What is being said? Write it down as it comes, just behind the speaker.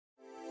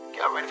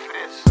Y'all ready for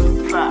this?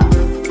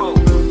 5, 4,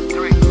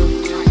 3, 2,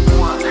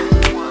 1.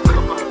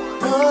 Come on.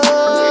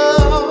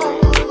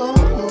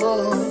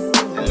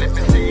 And let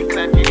me see you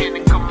clap your hand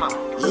and come on.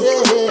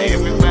 Yeah.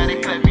 Everybody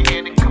clap your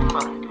hand and come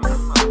on.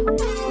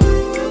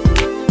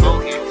 Oh,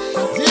 yes.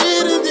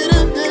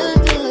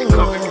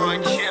 Call me Roy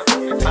Chip.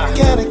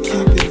 Gotta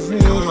keep it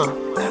real.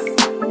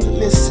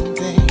 Listen,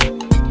 babe.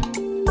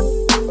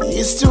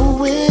 It's the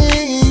way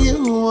you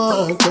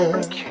are,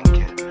 girl,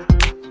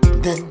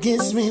 that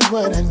gives me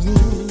what I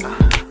need.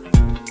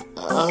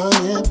 Oh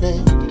yeah,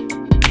 babe.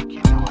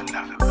 You know I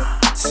love it,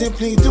 man.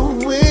 Simply the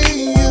way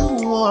you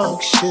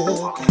walk,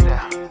 sugar,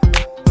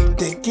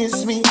 that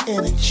gives me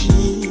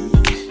energy.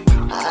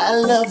 I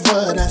love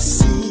what I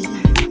see.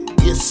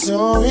 You're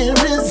so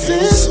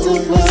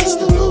irresistible.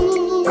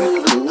 I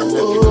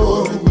love you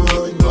more and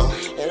more and more.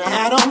 And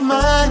I don't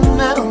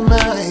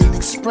mind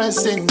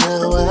expressing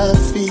how I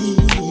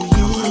feel.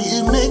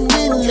 You make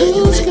me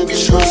lose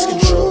control.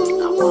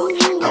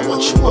 I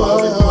want you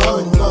more and more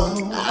and more.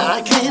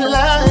 I can't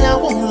lie, I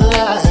won't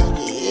lie.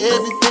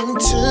 Everything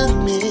to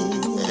me,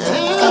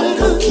 I'm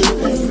gonna keep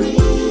it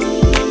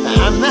real.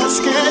 I'm not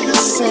scared to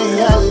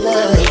say I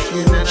love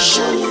you.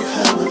 Show you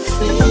how I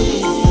feel.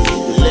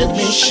 Let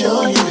me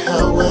show you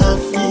how I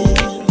feel.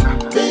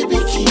 Baby,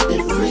 keep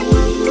it real.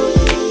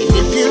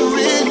 If you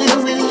really,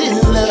 really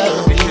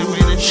love me,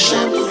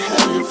 show me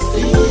how you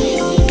feel.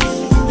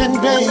 Then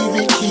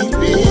baby, keep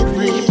it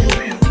real.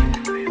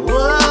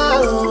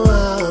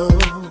 Whoa,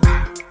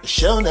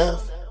 show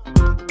enough.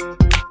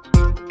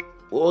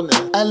 Oh, no.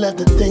 I love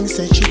the things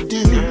that you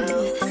do.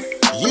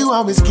 You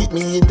always keep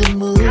me in the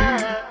mood.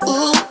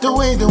 Ooh, the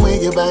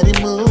way your body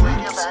moves.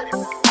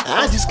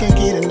 I just can't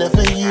get enough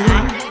of you.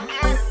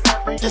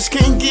 Just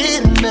can't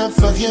get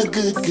enough of your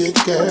good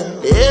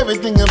girl.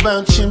 Everything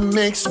about you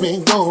makes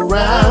me go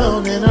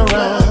round and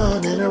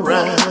around and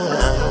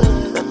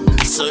around.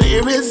 So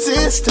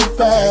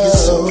irresistible. You're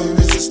so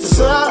irresistible.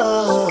 So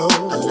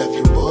I love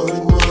you more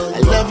and more. I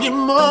love you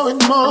more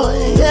and more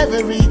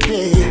every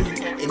day.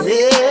 In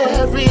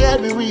every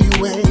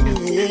way.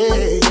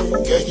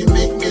 Girl, you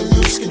make me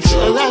lose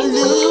control. I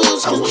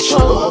lose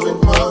control.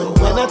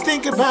 When I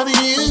think about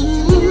you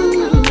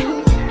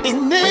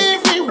in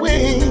every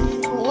way.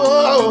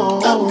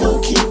 Whoa, I'm gonna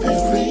keep it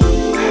real.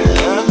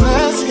 I'm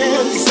not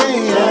scared to say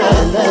I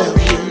love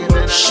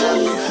you. Show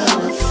you how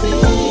I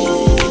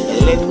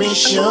feel. Let me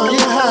show you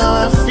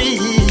how I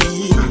feel.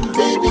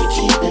 Baby,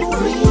 keep it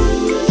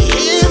real.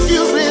 If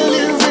you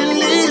really,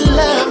 really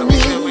love me,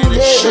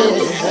 show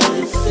me how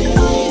you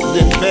feel.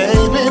 Then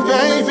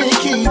baby,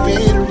 keep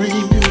it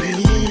real.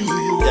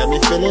 Got me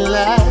feeling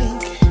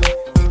like,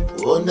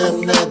 oh na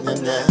na na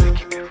na,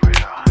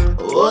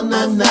 oh na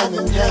na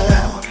na na.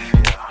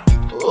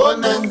 Oh,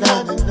 na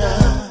na na na.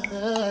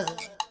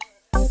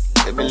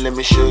 Baby, let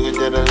me show you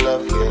that I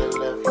love you.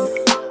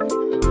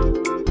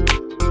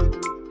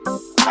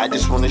 I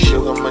just wanna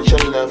show how much I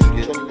love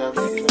you.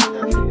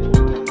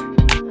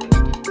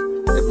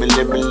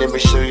 Let me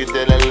show you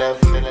that I love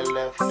you.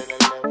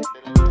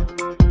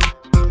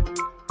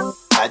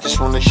 I just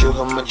wanna show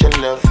how much I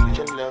love you.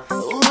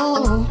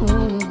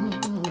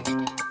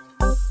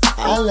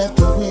 I love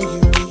the way you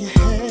do your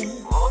hair.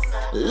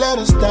 Let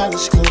us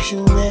stylish close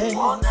your way.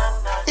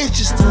 It's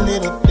just the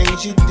little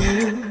things you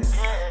do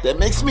that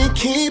makes me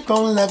keep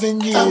on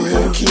loving you. I'm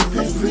gonna keep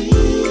it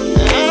real.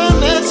 I'm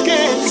not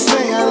scared to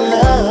say I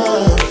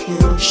love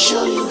you.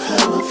 Show you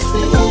how I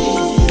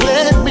feel.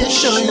 Let me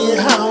show you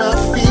how I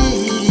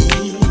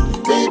feel.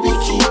 Baby,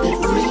 keep it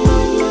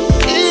real.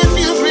 If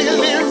you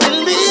really,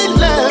 really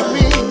love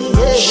me,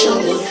 yeah. Show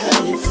me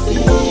how you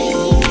feel.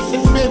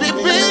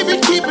 Baby,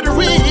 keep it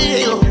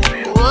real.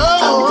 Whoa.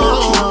 I'm gonna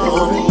keep it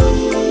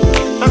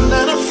real. I'm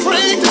not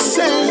afraid to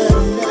say it.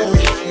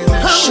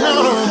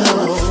 Show you how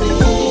I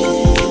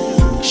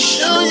feel.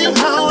 Show you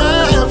how I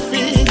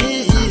feel.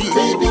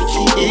 Baby,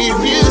 if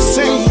you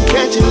say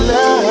that you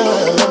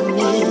love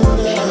me,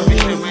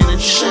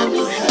 show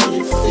me how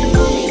you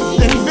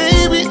feel. And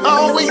baby,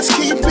 always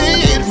keep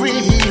it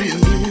real.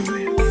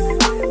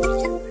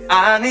 I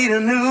need a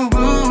new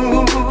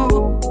boo,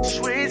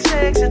 sweet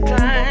sexy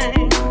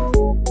time.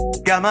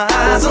 Got my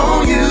eyes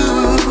on you,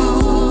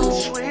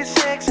 sweet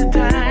sexy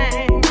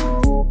time.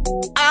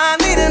 I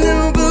need a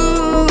new boo.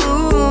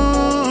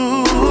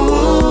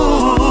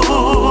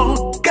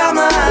 Got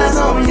my eyes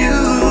on you,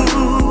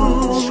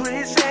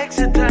 sweet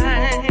sexy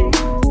time.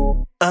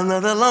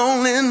 Another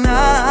lonely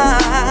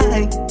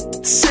night,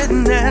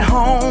 sitting at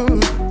home,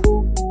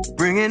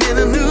 bringing in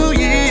a new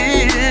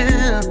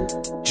year,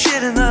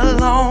 shitting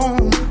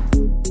alone,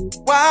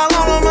 while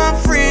all of my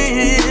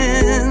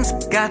friends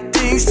got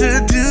things to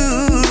do.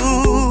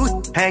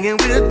 Hanging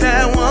with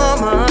that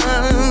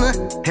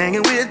woman,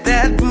 hanging with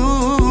that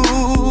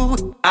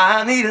boo.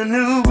 I need a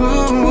new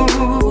boo,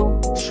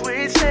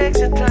 sweet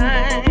sexy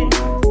time.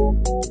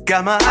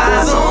 Got my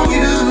eyes on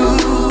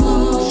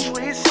you,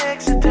 sweet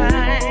sexy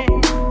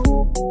time.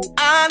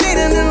 I need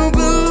a new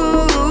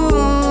boo.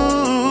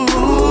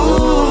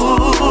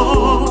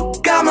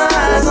 Got my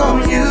eyes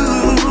on you,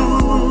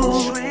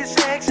 sweet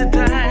sexy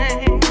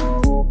time.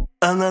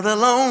 Another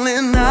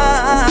lonely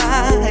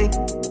night,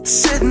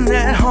 sitting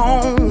at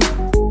home,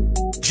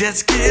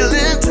 just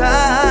killing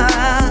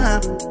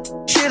time,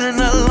 chilling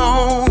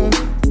alone,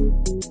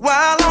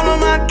 while all of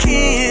my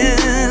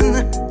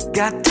kin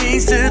got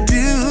things to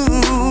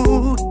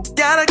do.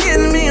 Gotta get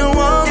me a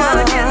woman,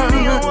 gotta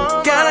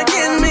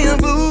get me a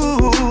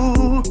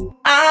boo.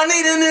 I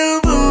need a new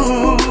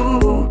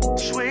boo,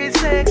 sweet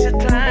sexy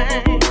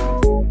time.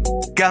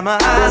 Got my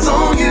eyes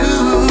on you,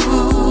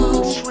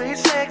 sweet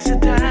sexy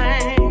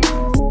time.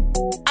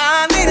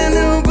 I need a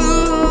new boo.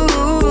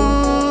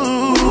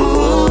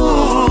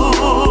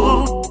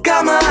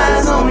 Got my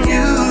eyes on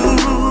you,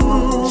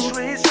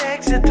 sweet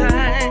sexy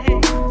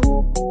time.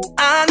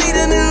 I need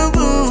a new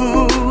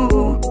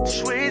boo,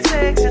 sweet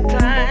sexy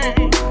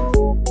time.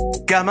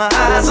 Got my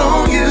eyes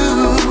on you,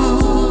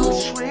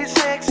 sweet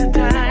sexy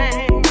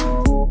time.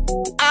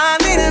 I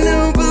need a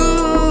new boo.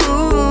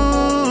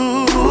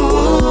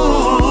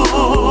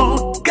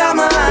 Got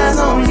my eyes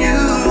on you,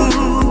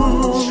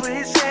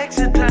 sweet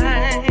sexy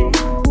time.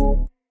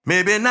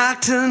 Maybe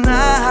not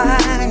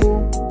tonight,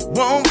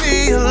 won't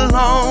be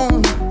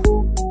alone.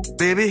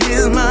 Baby,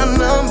 here's my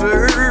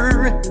number,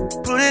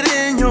 put it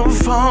in your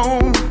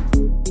phone.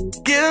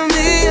 Give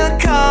me a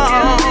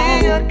call,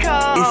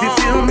 if you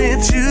feel me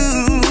too.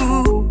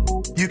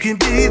 You can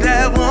be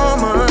that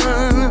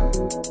woman,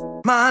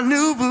 my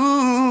new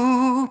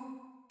boo.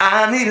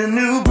 I need a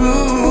new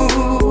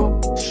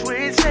boo,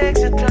 sweet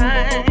sexy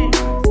time.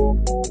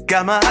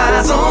 Got my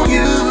eyes on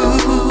you,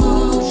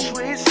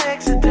 sweet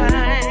sexy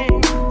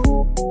time.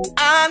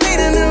 I need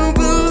a new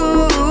boo.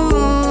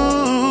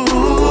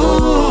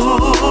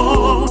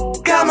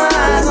 Got my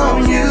eyes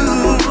on you,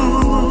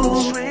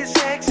 sweet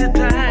sexy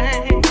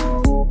time.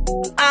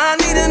 I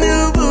need a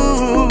new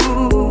boo,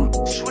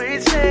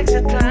 sweet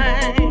sexy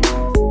time.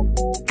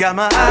 Got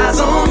my eyes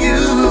on you,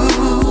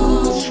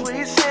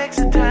 sweet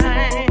sexy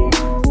time.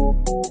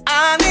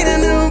 I need a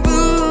new boo.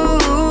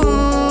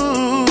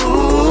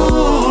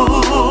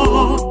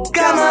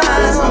 Got my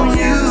eyes on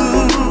you,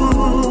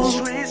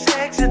 sweet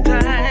sexy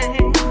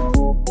time.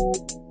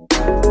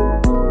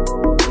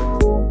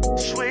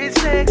 Sweet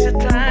sexy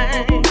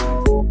time.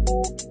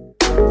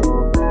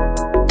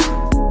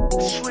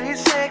 Sweet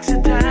sexy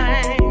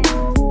time.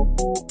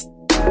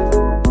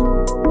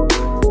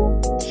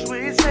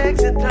 Sweet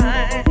sexy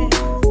time.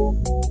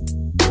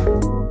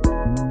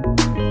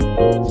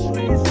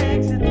 Sweet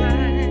sexy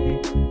time.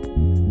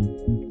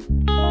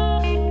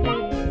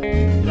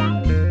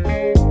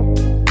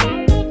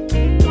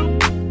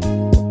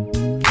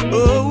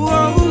 Oh,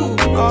 oh,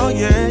 oh,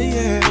 yeah,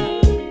 yeah.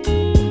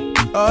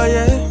 Oh,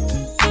 yeah.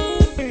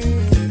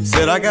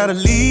 Said I gotta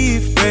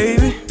leave,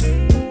 baby.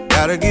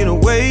 Gotta get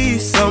away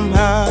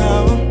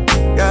somehow.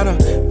 Gotta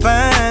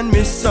find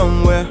me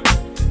somewhere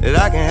that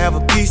I can have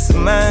a peace of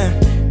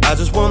mind. I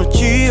just wanna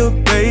chill,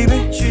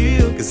 baby.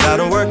 Cause I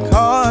done work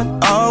hard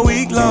all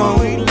week long.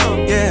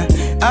 Yeah,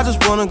 I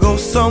just wanna go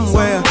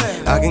somewhere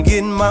I can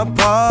get my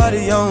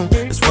party on.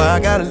 That's why I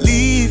gotta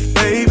leave,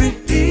 baby.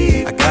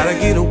 I gotta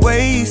get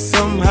away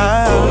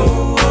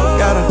somehow.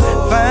 Gotta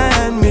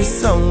find me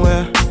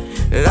somewhere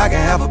that I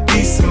can have a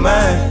peace of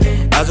mind.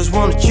 I just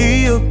wanna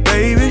chill,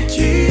 baby.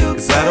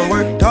 Cause I done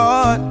worked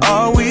hard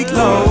all week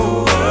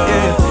long.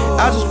 Yeah,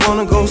 I just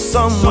wanna go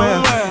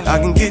somewhere I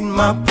can get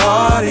my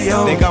party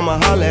on. Think I'ma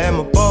holler at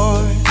my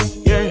boys,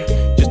 yeah,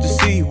 just to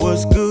see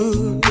what's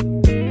good.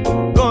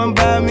 Go and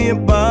buy me a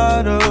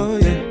bottle,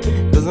 yeah,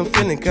 cause I'm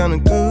feeling kinda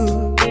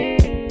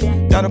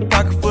good. Got a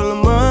pocket full of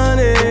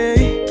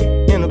money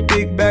and a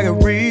big bag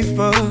of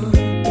reefer.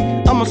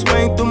 I'ma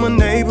swing through my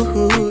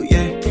neighborhood,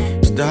 yeah,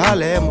 just to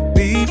holler at my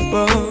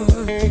people.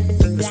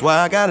 That's why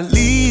I gotta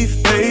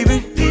leave,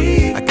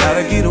 baby. I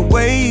gotta get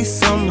away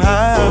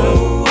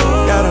somehow.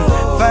 Gotta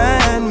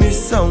find me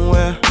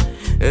somewhere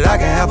that I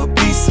can have a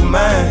peace of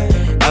mind.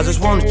 I just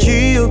wanna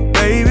chill,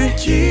 baby.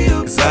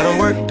 Cause I done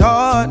worked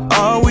hard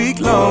all week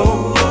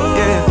long.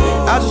 Yeah,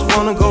 I just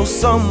wanna go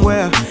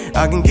somewhere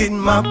I can get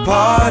my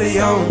party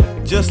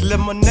on. Just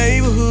left my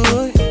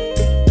neighborhood,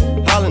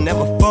 hollering at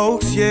my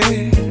folks, yeah.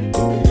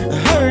 I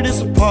heard there's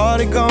a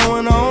party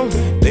going on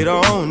later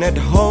on at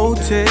the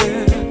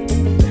hotel.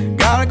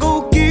 Gotta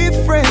go get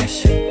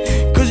fresh,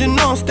 cause you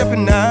know I'm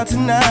stepping out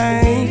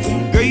tonight.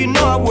 Girl, you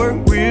know I work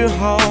real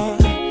hard,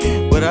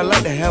 but I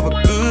like to have a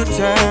good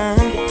time.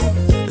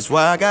 That's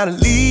why I gotta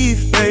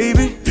leave,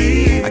 baby.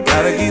 I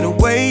gotta get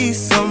away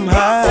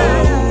somehow.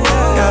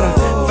 Gotta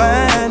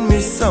find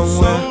me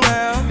somewhere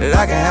that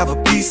I can have a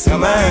peace of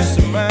mind.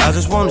 I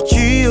just wanna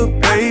chill,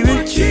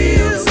 baby.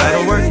 Cause I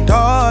done worked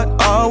hard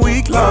all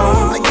week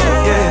long.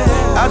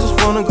 Yeah, I just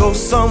wanna go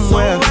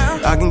somewhere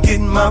I can get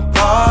my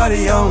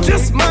party on.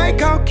 Just might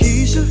call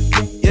Keisha,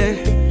 yeah,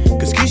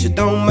 cause Keisha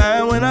don't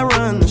mind when I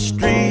run the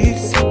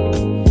streets.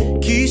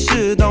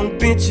 Keisha don't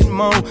bench it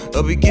more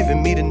or be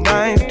giving me the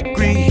 9th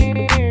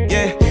degree.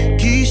 Yeah,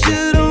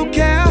 Keisha don't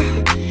care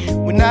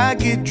when I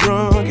get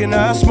drunk and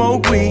I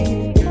smoke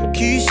weed.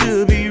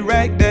 Keisha be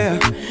right there,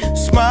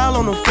 smile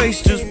on her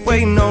face, just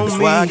waiting on me.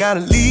 That's why I gotta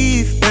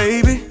leave,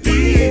 baby.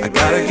 I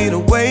gotta get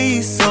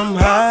away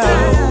somehow.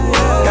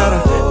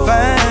 Gotta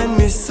find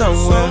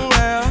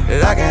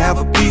I can have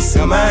a peace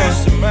of mind.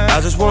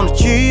 I just wanna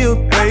chill,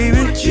 baby.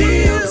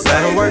 Cause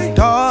I done worked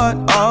hard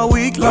all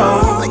week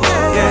long.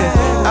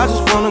 Yeah, I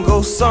just wanna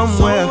go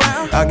somewhere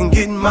I can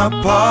get my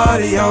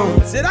party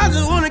on. Said I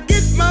just wanna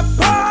get my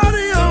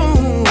party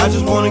on. I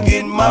just wanna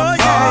get my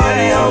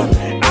party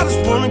on. I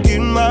just wanna get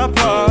my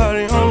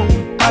party on.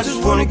 I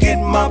just wanna get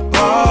my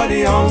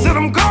party on. Said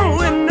I'm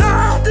going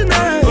out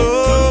tonight.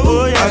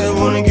 Oh, yeah. I just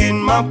wanna get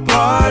my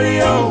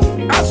party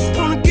on. I just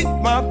wanna get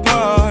my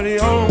party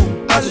on.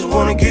 I just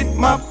wanna get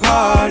my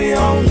party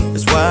on.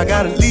 That's why I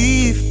gotta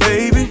leave,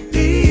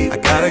 baby. I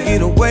gotta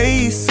get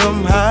away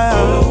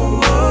somehow.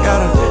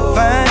 Gotta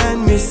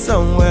find me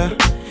somewhere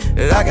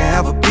that I can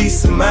have a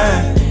peace of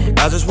mind.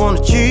 I just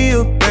wanna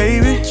chill,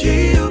 baby.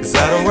 Cause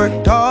I done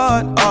worked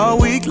hard all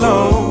week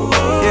long.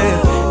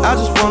 Yeah, I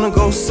just wanna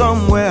go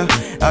somewhere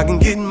I can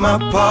get my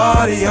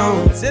party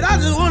on. Said I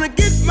just wanna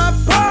get my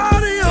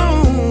party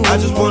on. I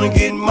just wanna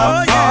get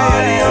my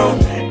party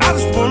on. I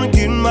just wanna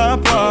get my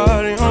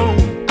party on.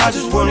 I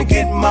just wanna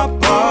get my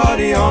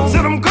party on.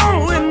 Said I'm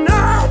going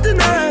out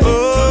tonight.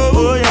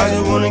 Oh, yeah. I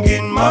just wanna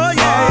get my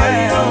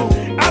party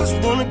on. I just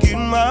wanna get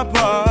my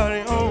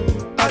party on.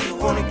 I just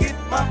wanna get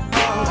my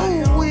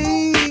party on.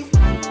 Ooh-wee,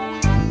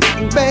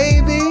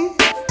 baby,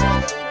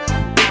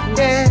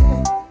 yeah.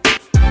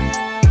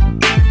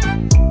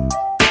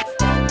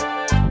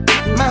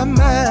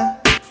 My,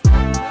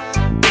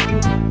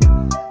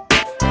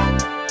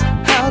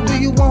 how do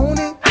you want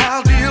it?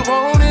 How do you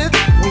want it?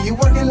 When you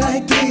working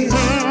like this,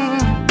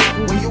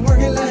 when you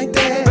working like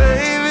that,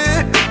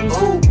 Baby,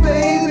 ooh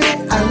baby,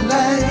 I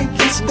like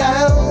your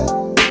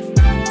style.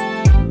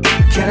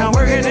 can I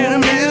work it in the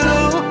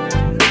middle?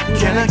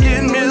 Can I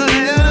get me a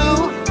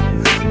little?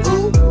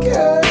 Ooh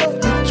girl,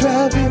 you're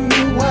driving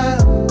me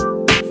wild.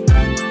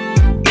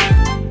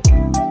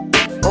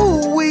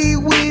 Ooh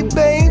wee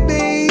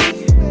baby,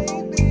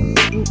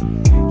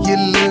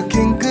 you're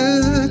looking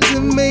good to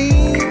me.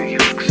 You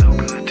look so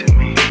good to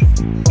me.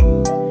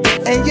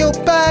 And your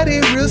body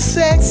real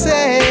sexy.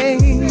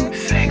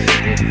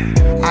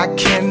 I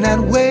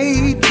cannot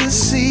wait to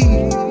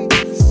see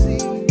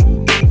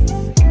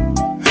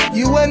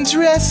you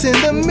undress in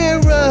the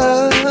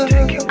mirror,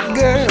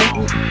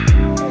 girl,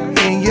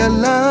 in your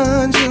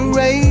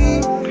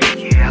lingerie.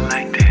 Yeah, I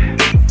like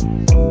that.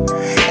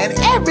 And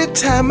every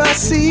time I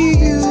see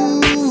you,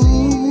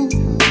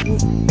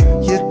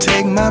 you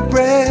take my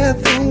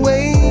breath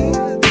away.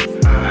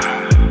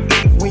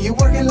 When you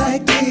working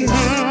like this,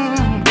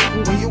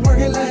 when you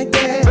working like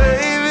that,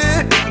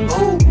 Baby,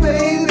 ooh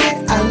baby,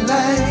 I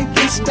like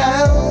your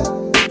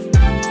style.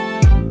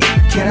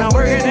 can I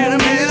work it in the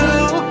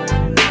middle?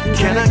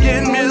 Can I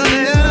get me a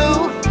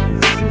little?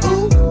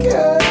 Ooh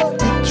girl,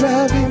 you're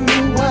driving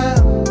me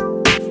wild.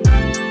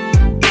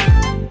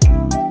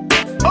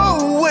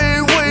 Oh,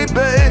 wait,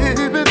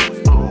 baby.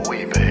 Oh,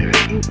 wait,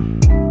 baby.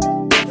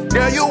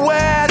 Girl, you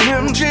wear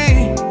MG.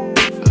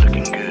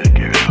 Looking good,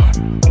 girl.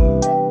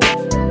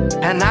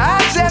 And I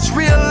just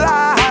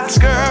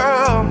realized,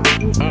 girl,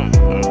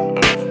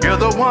 you're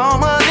the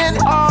woman in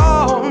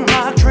all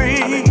my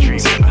dreams.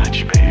 Dreaming about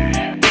you,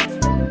 baby.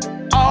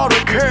 All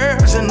the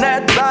curves in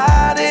that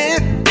body.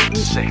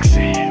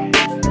 Sexy.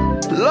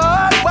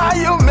 Lord, why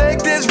you make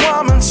this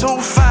woman so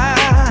fine?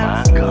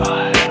 My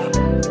God.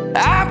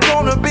 I'm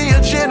gonna be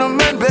a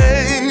gentleman,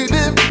 baby.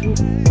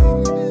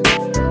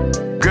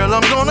 Girl,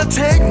 I'm gonna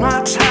take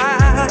my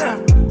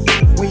time.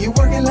 When you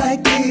working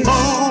like this,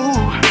 Ooh,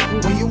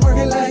 when you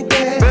working like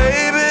that,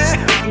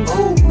 baby,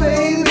 ooh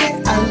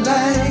baby, I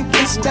like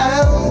your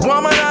style.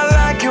 woman, I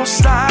like your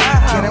style.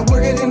 Can I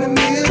work it in the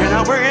middle? Can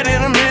I work it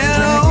in the Can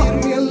middle? I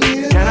get me a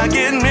little? Can I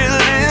get me a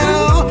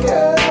little?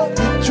 Girl,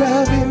 you're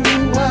driving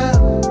me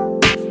wild.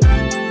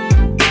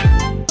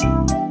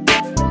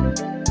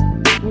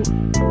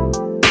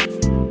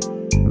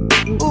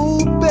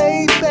 Ooh,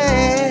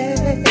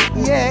 baby,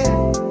 yeah.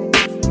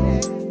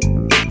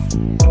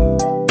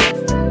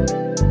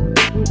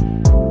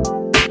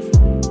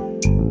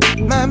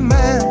 My,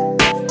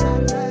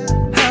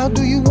 how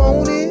do you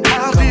want it?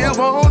 How do you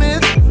want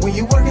it? When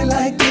you working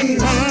like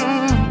this,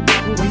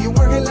 when you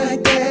working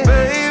like that,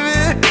 Baby,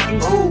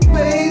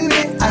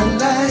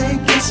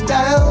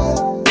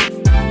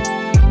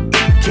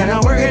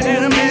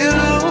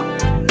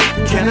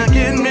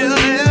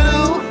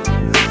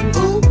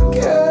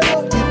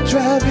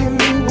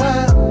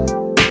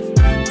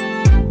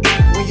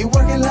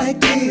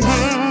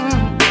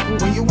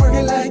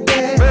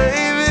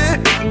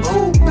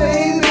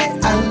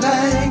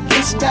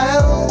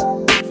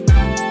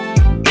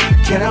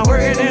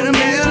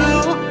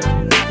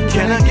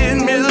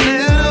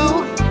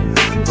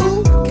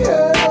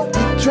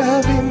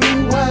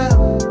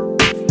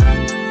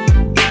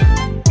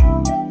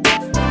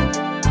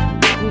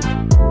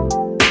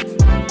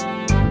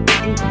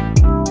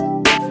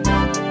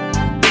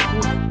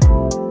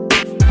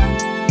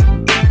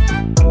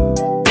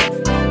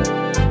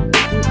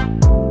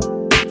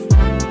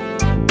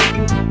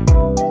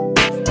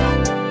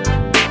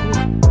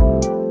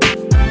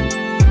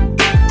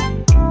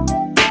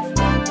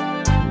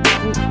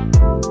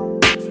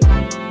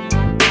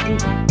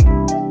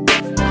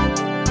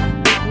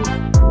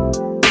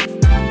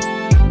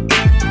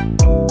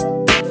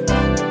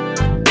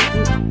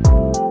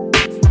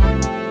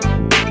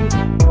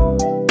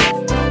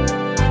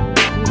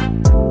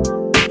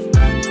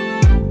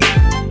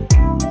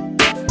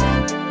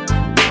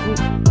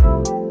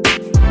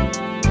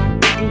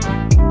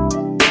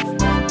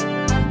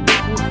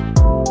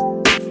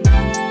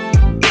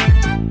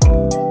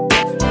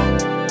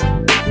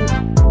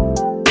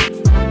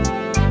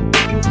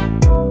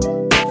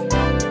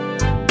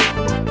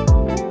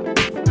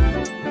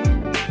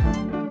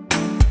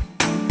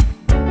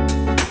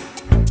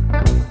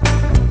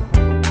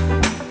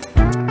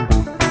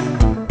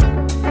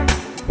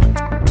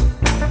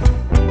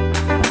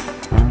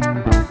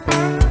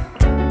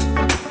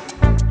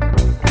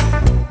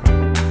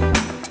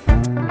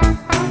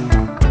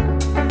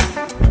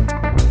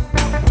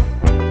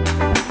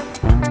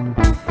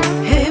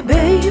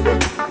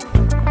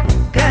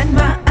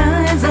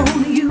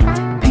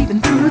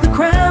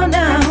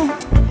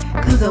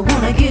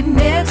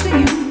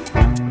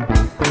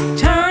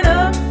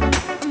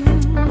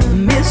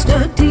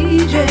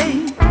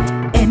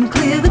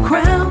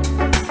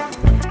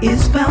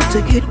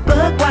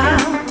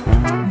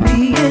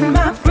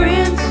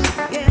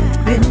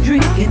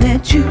 drinking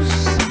that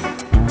juice.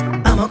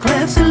 I'm a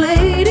classy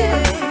lady,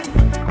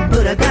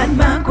 but I got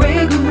my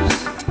Grey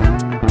Goose.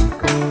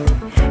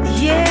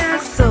 Yeah,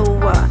 so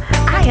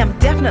I am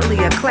definitely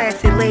a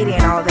classy lady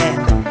and all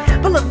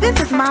that. But look, this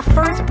is my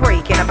first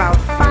break in about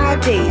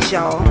 5 days,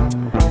 y'all.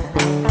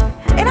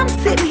 And I'm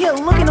sitting here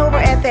looking over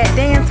at that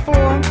dance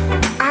floor.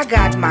 I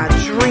got my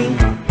drink.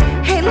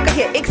 Hey, look at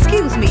here.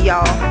 Excuse me,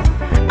 y'all.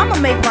 I'm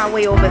gonna make my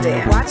way over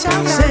there. Watch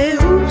out, guys. Say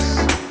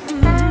oops,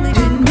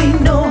 didn't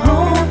mean no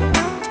harm.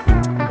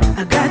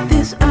 I got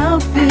this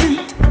outfit,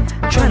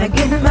 trying to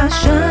get my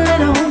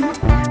shine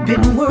on.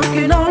 Been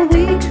working all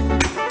week,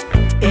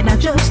 and I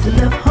just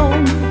left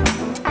home.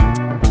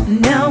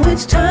 Now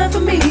it's time for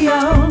me,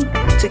 y'all,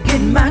 to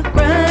get my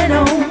grind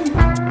on.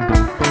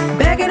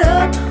 Back it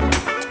up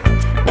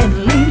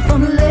and lean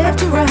from left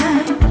to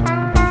right.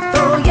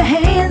 Throw your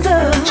hands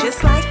up,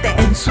 just like that,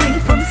 and swing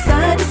from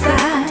side to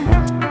side.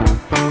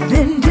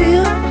 Then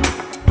dip,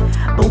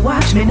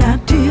 watch me now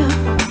dip.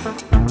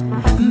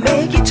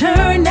 Make it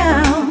turn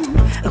now.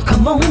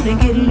 Come on and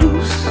get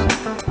loose.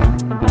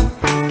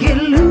 Get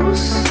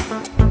loose.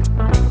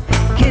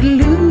 Get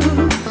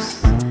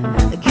loose.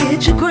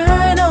 Get your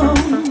grind on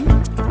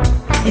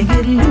and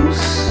get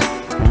loose.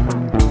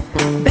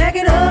 Back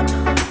it up,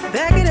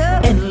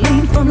 and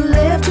lean from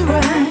left to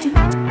right.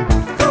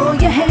 Throw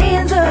your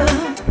hands up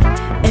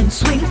and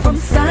swing from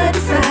side to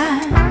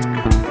side.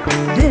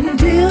 Then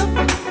dip,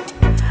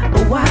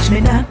 watch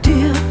me now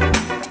dip.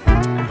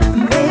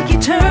 Make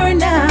it turn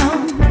now.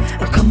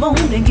 Come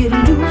on and get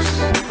loose.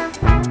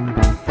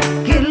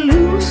 Get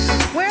loose.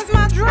 Where's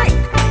my drink?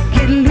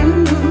 Get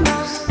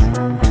loose.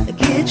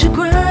 Get your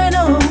grind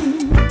on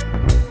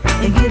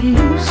and get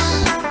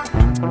loose.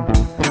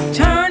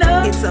 Turn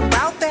up. It's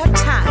about that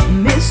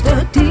time,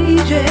 Mr.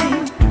 DJ,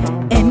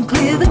 and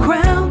clear the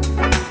crowd.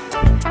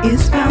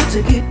 It's bound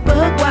to get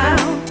buck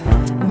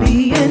wild.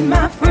 Me and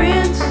my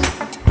friends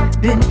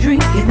been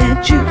drinking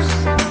that juice.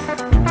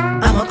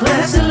 I'm a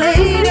classy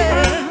lady,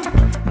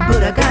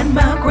 but I got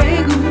my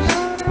Grey Goose.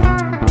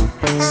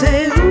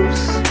 Say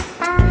oops,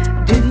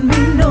 didn't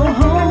mean no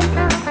harm.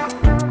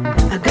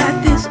 I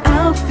got this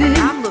outfit,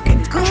 I'm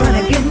looking good,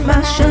 trying to get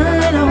my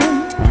shine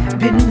on.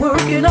 Been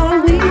working all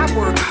week, I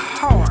work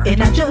hard,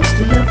 and I just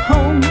left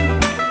home.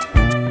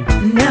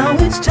 Now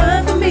it's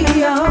time for me,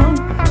 y'all,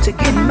 to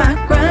get my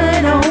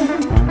grind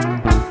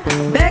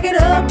on. Back it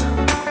up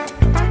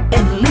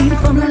and lean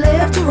from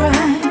left to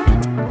right.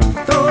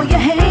 Throw your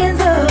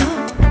hands up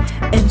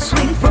and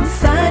swing from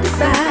side to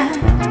side.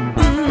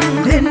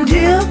 Then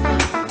dip,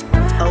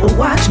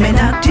 watch me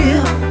now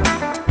dip.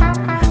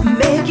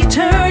 Make it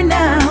turn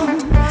now.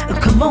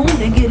 Come on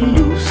and get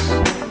loose.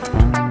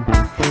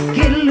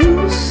 Get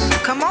loose.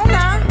 come on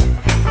now.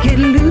 Get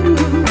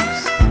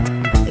loose.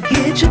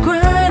 Get your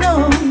grind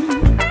on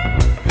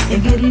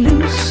and get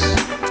loose.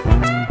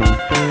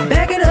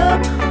 Back it up,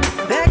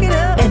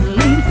 and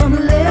lean from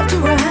left to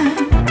right.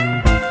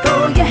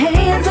 Throw your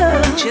hands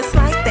up, Just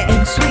like that,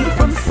 and swing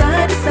from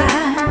side to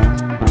side.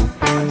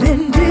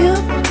 Then dip,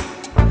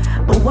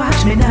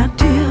 watch me now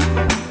dip.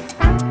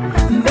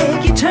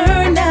 Make it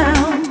turn now.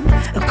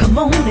 Come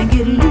on and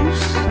get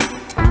loose.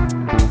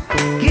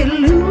 Get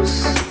loose.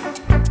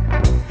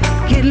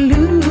 Get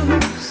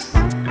loose.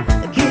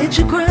 Get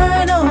your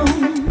grind on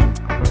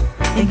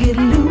and get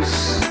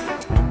loose.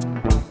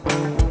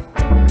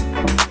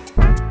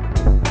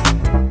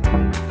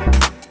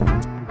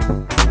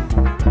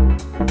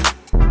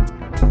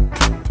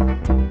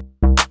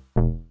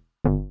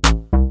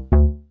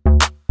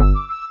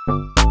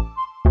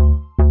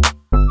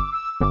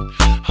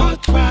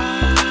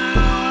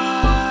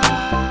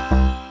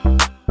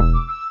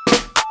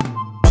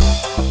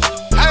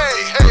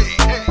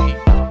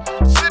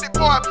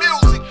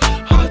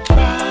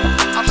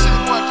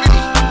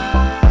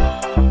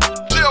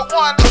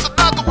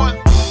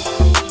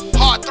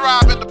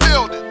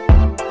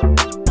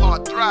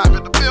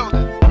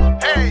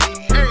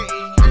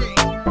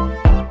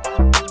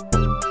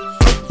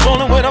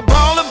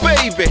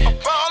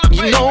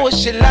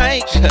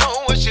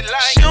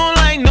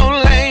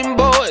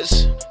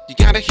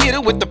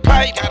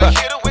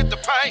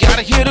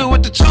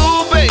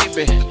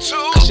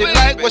 She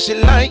like what she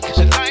like.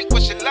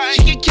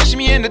 She can kiss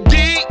me in the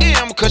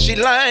DM, cause she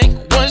like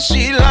what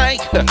she like.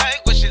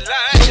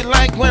 She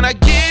like when I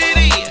get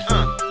in,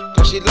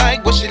 cause she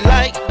like what she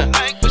like.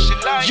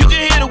 You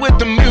can hit her with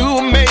the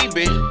mule,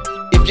 maybe,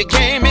 if your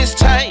game is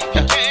tight.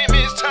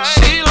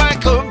 She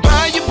like her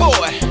by your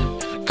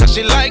boy, cause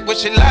she like what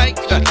she like.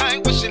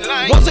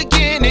 Once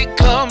again it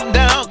come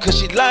down, cause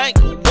she like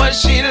what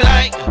she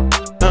like.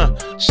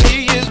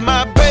 She is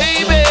my baby.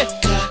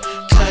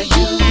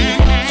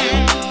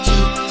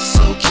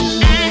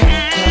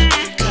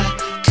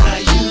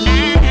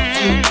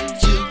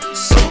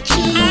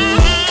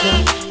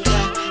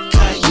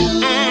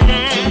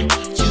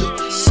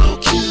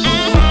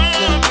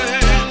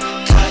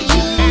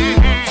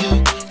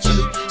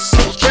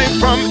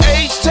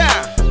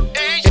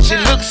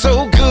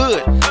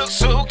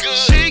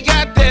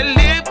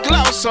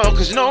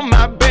 Cause you know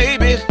my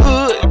baby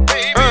hood.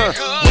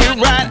 We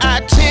ride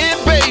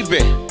I-10,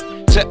 baby.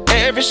 to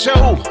every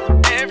show.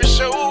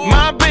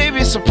 My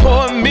baby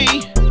support me.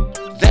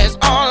 That's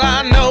all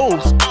I know.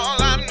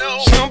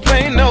 She don't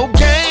play no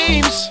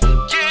games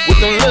with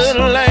them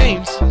little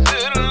lames.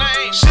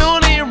 She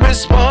don't even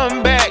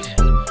respond back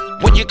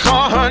when you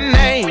call her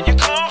name.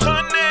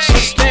 She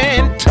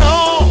stand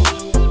tall,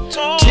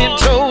 10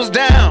 toes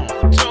down.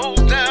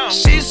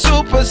 She's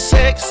super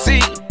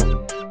sexy,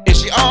 and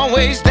she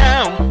always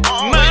down.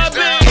 My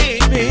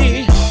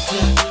baby,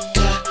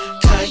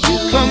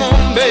 come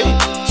on, baby.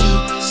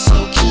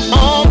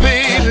 Oh,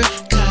 baby.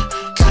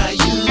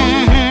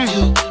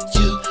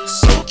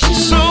 So cute.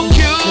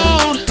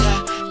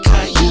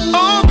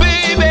 Oh,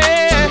 baby.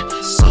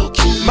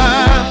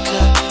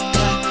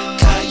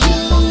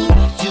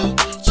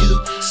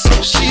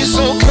 She's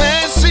so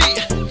classy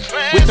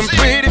with them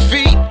pretty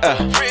feet.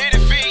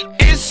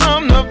 It's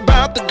something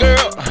about the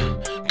girl,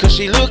 'cause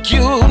she look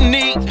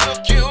unique.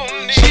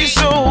 She's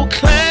so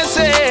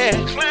classy,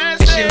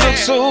 and she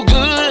looks so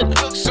good.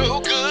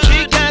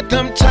 She got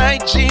them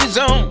tight jeans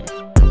on,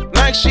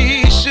 like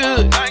she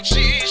should.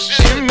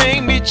 She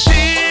make me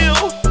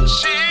chill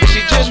when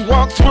she just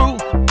walk through.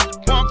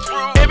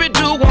 Every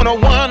dude want a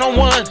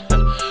one-on-one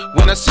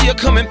when I see her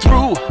coming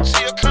through.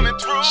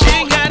 She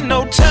ain't got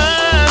no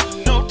time.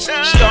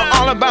 She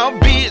all about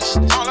biz.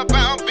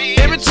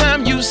 Every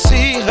time you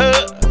see her,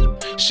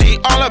 she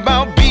all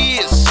about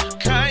biz.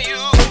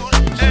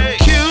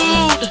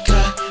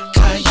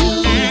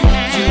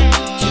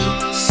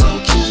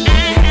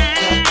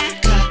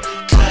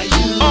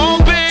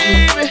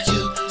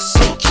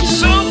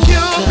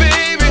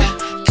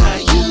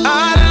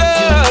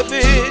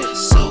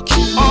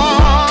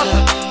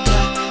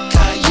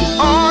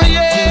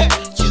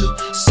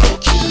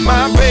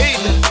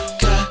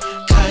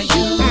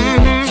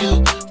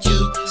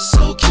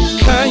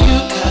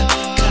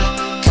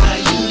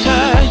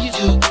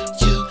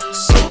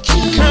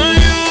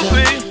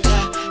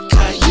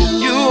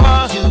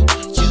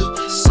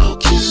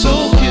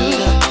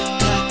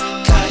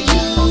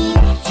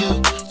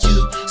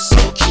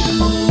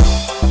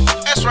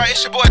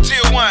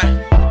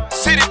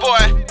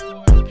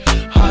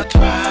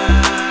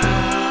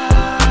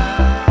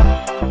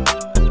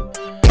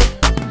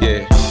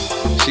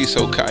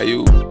 So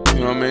Caillou,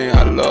 you know what I mean?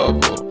 I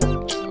love her.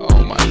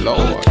 Oh my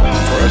Lord,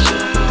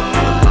 pressure.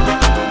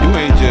 You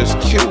ain't just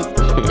cute,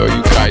 yo,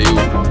 you Caillou.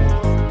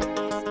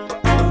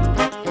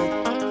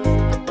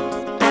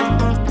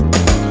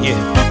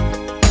 Yeah.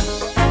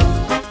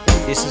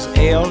 This is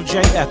LJ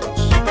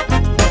Echols.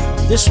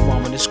 This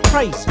woman is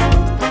crazy.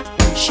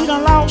 She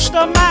done lost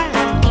her mind.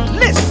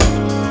 Listen.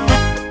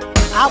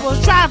 I was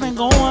driving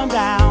going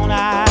down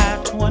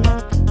I-20.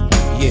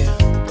 Yeah.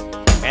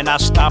 And I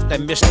stopped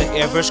at Mr.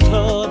 Everett's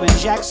Club in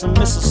Jackson,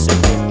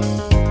 Mississippi.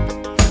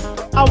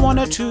 I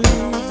wanted to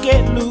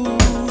get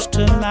loose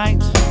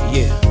tonight,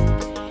 yeah,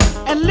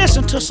 and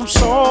listen to some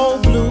soul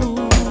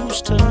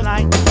blues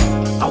tonight.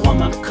 A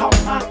woman caught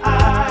my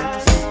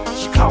eyes,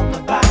 she caught me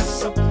by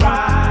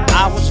surprise.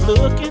 I was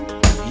looking,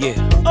 yeah,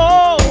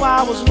 oh,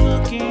 I was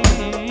looking.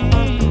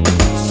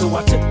 So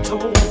I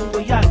tiptoed over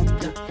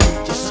yonder,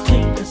 just as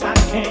clean as I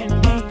can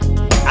be.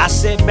 I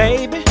said,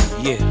 baby,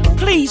 yeah,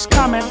 please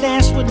come and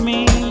dance with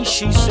me.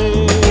 She said,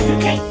 if you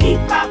can't eat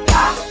my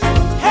pie,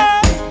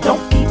 hey,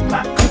 don't eat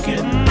my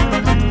cooking.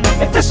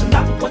 If this is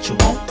not what you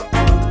want,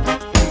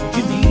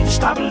 you need to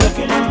stop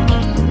looking.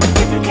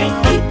 If you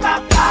can't eat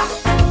my pie,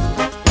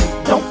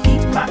 don't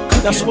eat my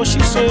cooking. That's what she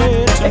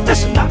said. If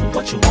this is not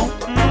what you want,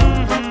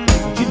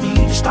 you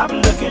need to stop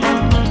looking.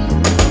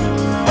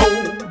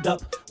 Hold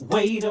up,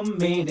 wait a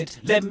minute,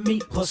 let me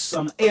put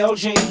some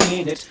LJ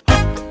in it.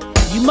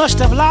 You must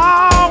have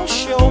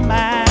lost your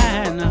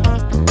mind.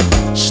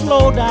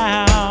 Slow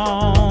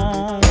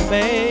down,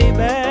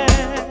 baby,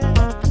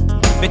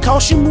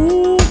 because you're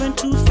moving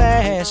too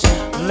fast,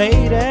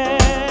 lady.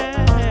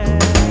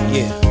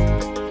 Yeah,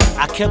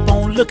 I kept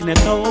on looking at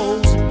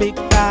those big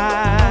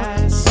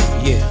eyes.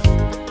 Yeah,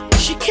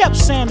 she kept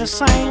saying the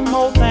same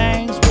old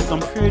things with them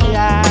pretty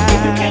eyes.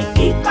 If you can't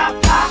eat my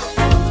pie,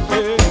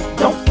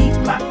 don't eat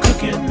my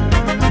cooking.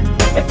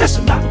 If this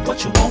is not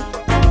what you want,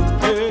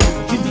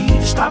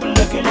 stop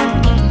looking.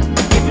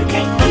 If you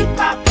can't eat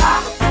my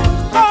pie,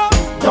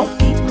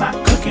 don't eat my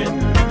cooking.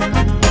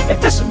 If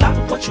this is not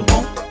what you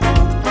want,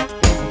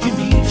 you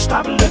need to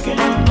stop looking.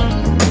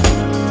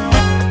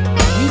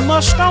 You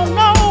must don't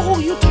know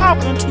who you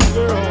talking to,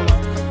 girl.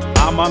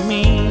 I'm a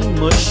mean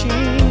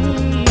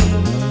machine.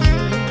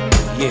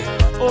 Yeah.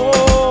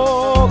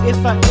 Oh,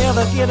 if I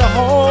ever get a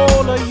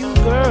hold of you,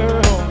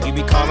 girl, you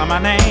be calling my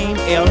name,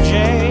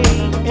 LJ,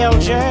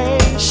 LJ.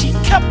 She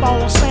kept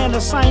on saying the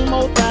same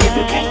old thing. If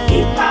you can't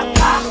eat my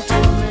pie,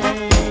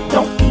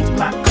 don't eat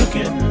my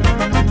cooking.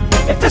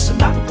 If this is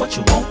not what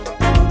you want,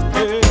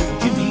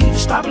 you need to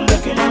stop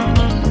looking.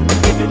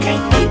 If you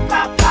can't eat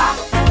my pie,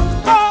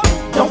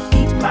 don't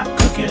eat my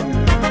cooking.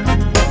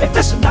 If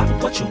this is not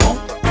what you want,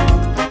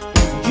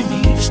 you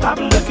need to stop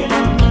looking.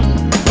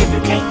 If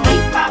you can't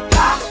eat my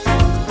pie,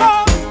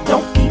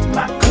 don't eat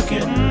my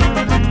cooking.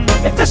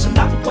 If this is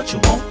not what you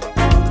want,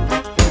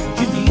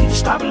 you need to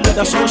stop looking.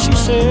 That's what she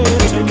said.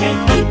 said if to you me.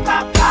 can't eat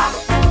my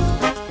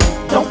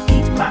pie, don't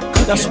eat my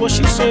cookie. That's what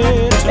she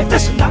said to If me.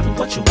 that's not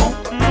what you want,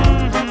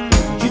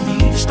 you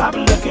need to stop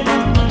looking.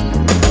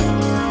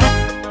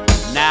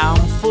 Now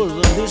I'm full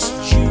of this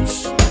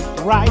juice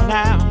right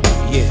now.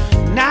 Yeah.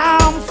 Now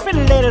I'm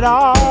finna let it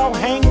all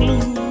hang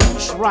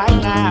loose right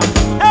now.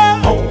 Hey.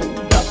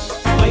 Hold up,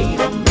 wait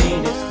a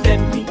minute, let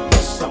me put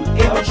some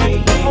LJ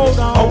in it. Hold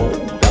on.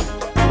 Hold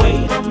up,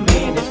 wait a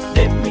minute,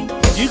 let me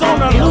put You're some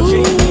gonna LJ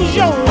in it. lose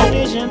your Hold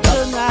religion up,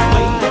 tonight.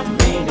 wait a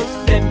minute,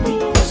 let me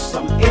put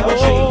some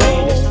LJ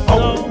in it.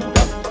 Hold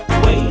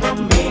up, wait a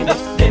minute,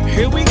 let me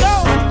Here we put go.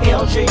 some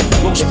LJ in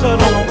it. Gonna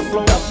stutter on the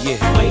floor.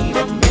 Yeah. Wait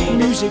a minute,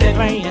 Music let me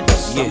playing. put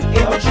some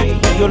Yeah. LJ in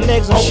it. Your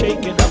legs are Hold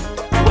shaking. up,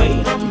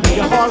 wait a minute,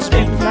 Your heart's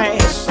beating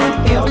fast.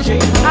 LJ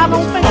in it. I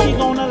don't think you're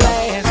gonna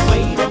last.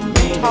 Wait a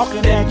minute,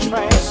 Talking that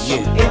trash.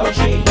 Yeah. LJ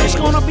in it. It's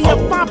gonna be a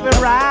bumpy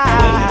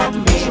ride.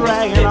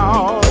 Dragging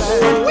all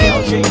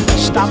that.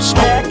 Stop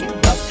smacking.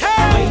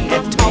 Hey,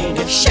 and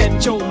talking.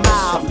 Shut your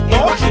mouth,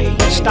 boy.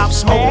 Stop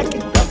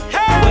smacking.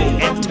 Hey,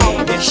 and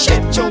talking.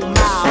 Shut your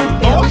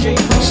mouth, boy.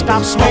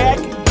 Stop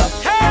smacking.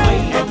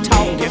 Hey, and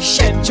talking.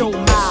 Shut your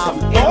mouth,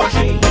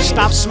 boy.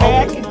 Stop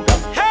smacking.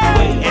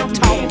 Hey, and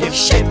talking.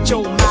 Shut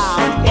your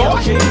mouth,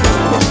 boy.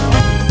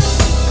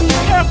 Be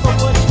careful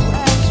what you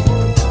ask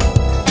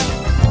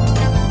for.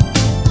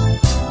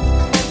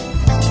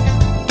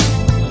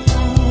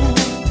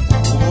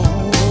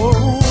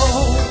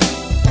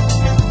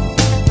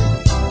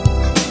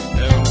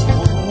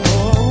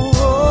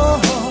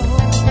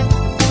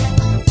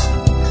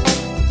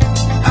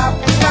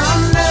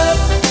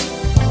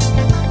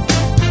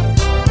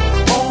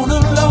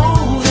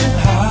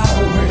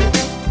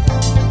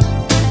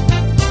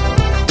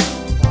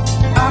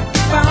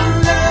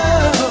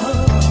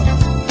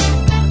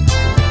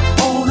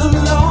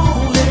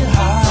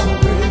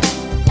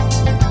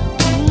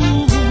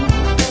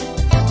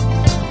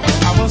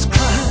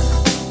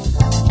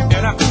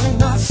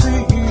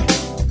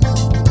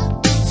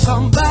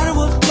 Somebody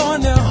was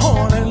blowing their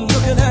horn and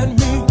looking at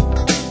me.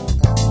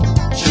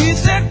 She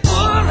said,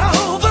 pull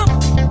over,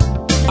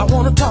 I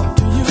want to talk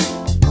to you.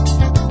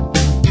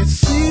 It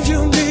seems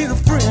you need a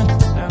friend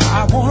and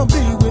I want to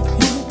be with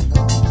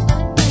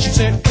you. She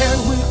said, can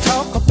we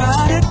talk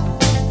about it?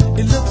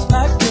 It looks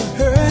like you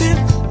heard it.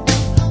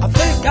 I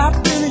think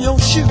I've been in your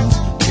shoes.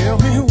 Tell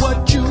me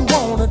what you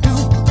want to do.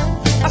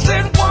 I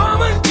said,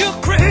 woman, you're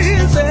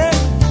crazy.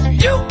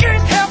 You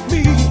can't help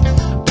me.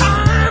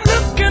 I'm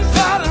looking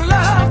for the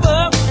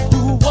lover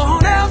who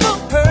won't ever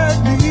hurt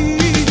me.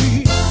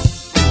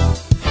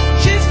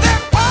 She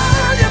said,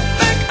 why you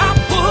think I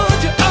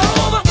pulled you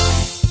over?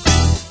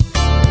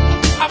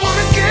 I want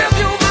to give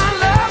you my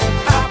love.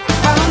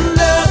 I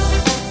love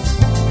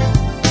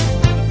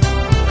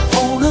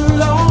on a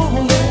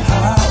lonely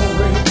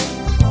highway.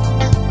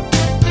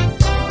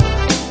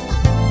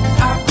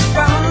 I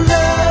found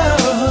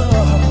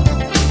love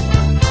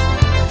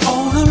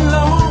on a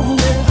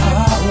lonely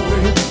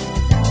highway.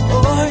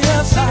 Oh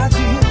yes I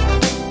did.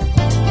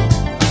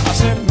 I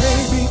said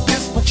maybe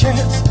it's my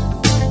chance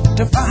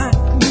to find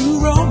new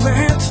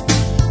romance.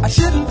 I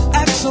shouldn't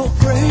act so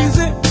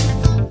crazy,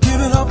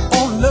 giving up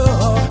on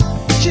love.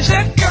 She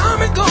said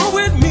come and go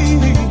with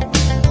me,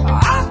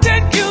 I'll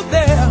take you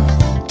there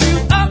to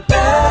a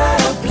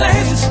better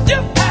place. You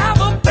have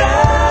a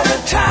better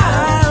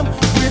time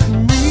with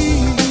me.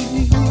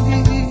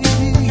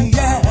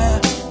 Yeah,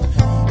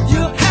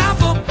 you have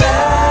a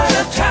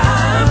better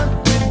time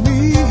with me.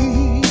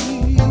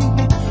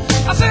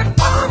 I said,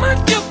 woman,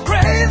 you're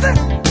crazy.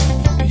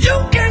 You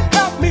can't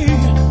stop me.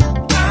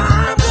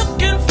 I'm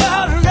looking for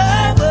a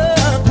lover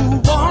who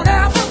won't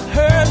ever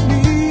hurt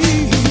me.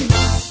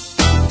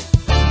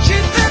 She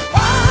said,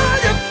 why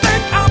you think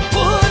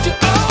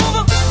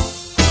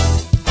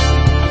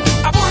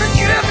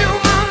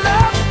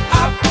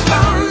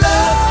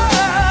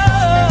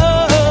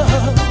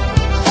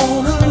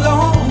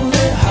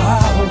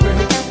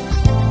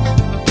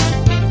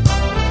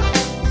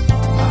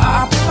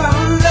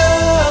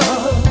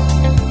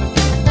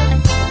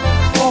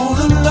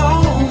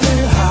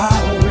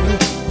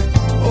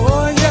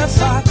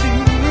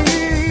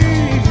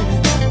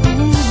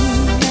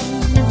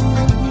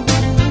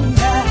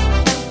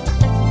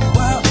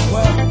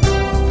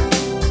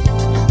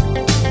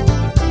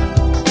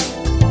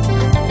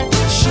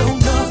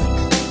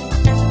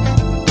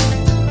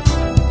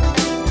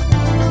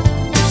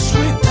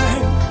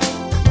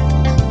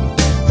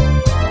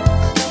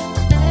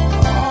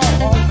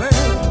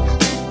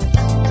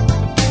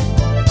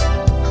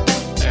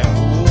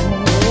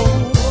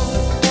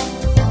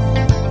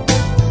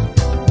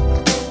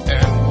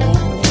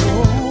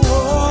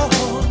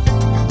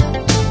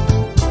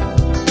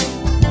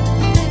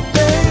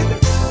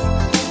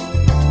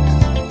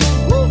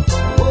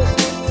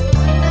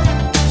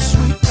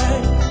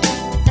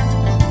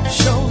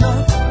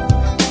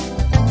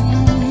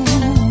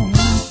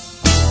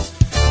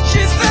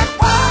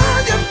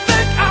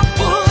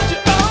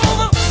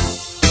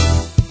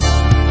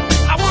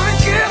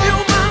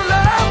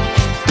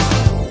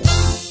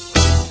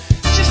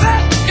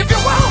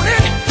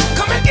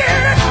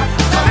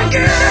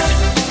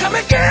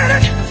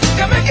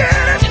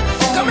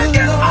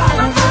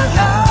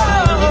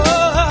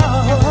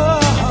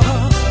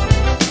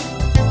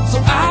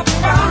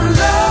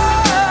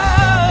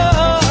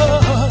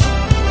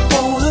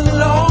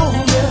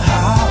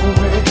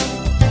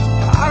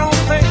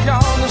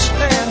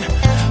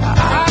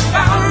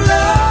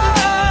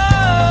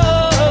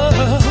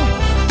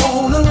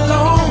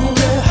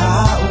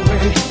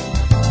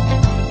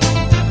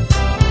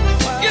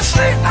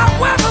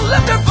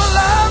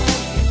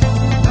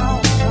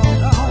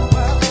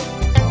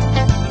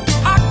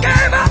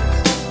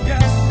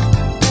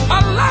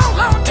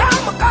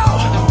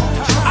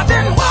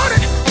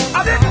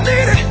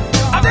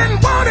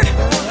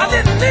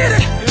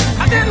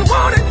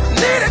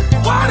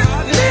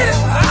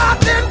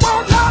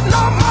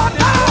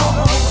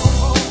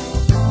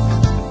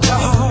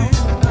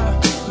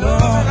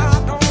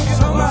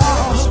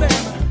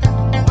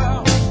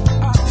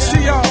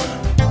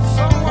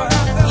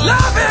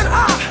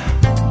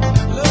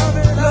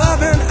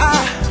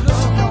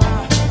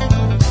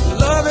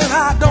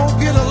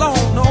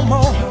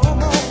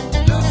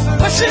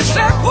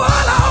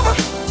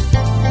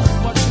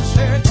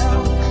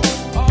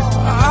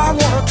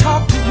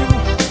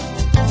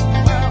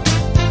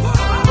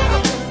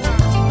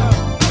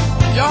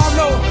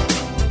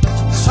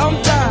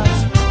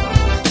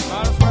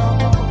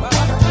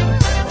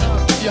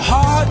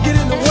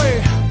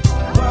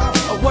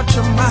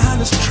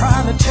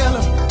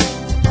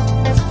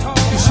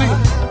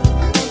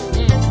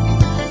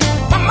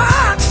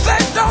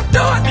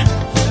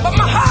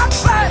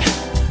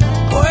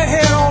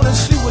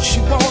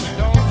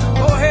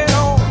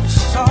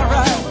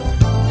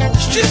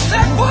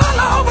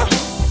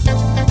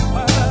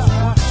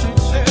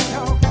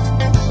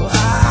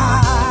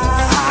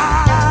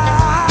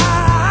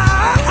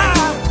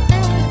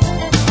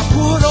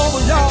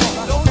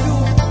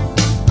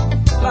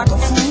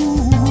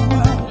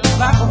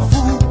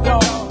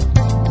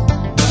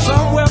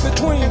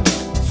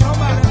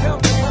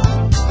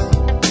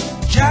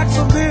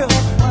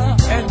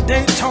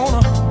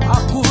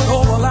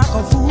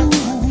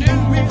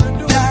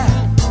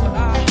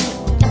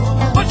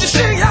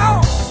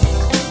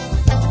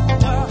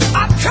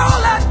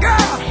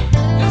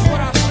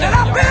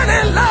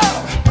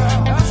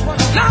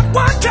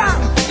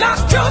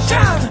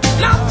times,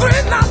 not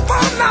three, not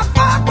four, not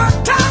five,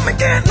 but time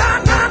again,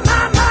 nine, nine,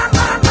 nine, nine,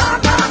 nine,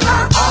 nine, nine,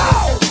 nine.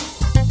 Oh!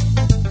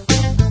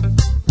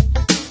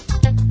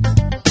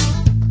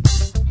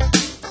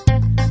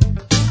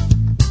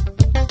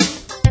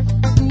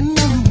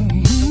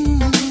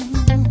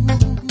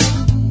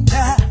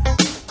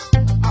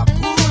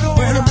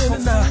 Wait a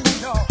minute now.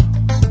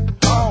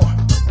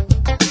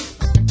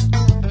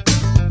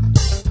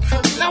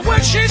 Now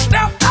when she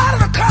stepped out of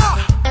the car,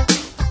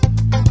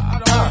 I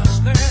don't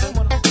understand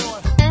what I'm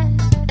doing.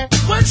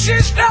 When she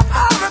stepped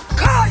out of the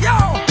car,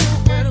 y'all,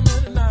 wait a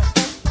minute now.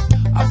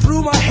 I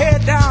threw my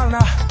head down.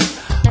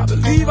 I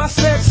believe I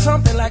said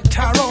something like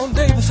Tyrone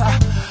Davis. I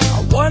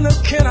wonder,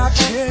 can I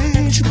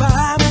change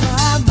my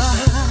mind?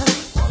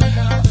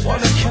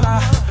 Wonder, can I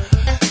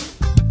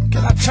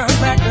turn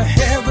back the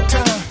hands of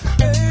time?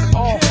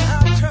 Oh,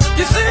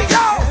 you see,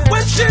 y'all,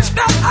 when she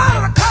stepped out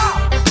of the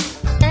car.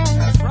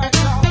 That's right,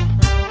 y'all.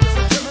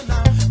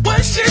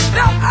 When she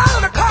stepped out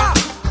of the car,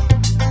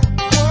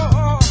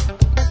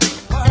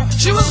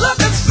 she was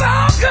looking so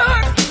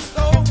good,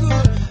 so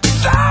good,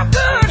 so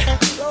good,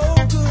 so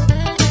good.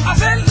 I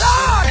said,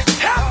 Lord,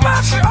 have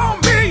mercy on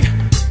me.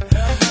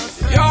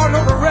 Y'all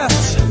know the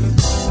rest.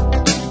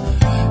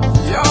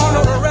 Y'all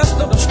know the rest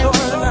of the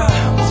story now.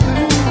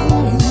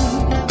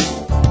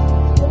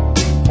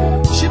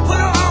 She put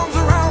her arms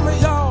around me,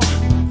 y'all.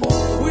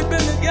 We've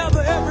been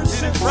together ever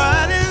since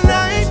Friday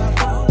night.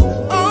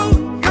 Oh,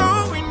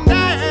 going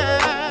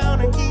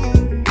down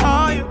again.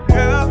 Call your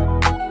girl,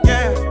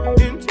 yeah,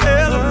 and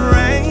tell her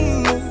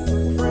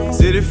rain.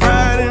 City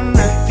Friday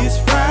night. It's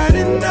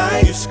Friday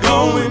night. It's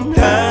going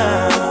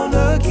down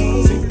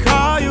again. So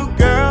call your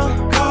girl,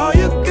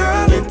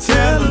 and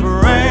tell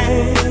her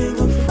rain.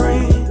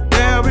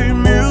 There'll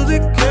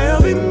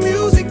be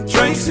music,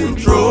 drinks and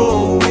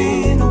drove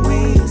in the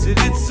wind. Said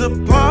it's a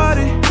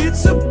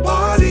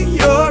party,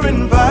 you're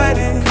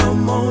invited.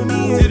 Come on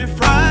in. Said it's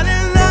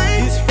Friday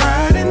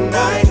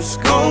night, it's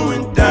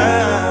going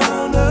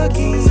down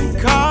again. So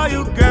call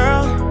your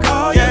girl,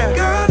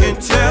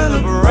 and tell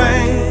her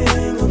rain.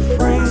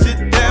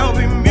 Said there'll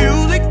be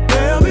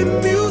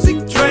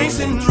music, drinks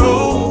and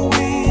drove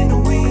in the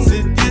wind.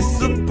 Said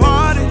it's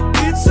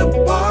a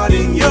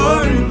party,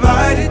 you're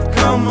invited.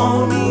 Come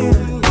on in.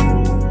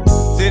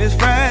 Said it's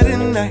Friday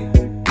night,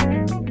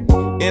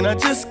 and I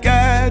just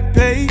got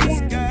paid,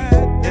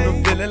 and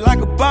I'm feeling like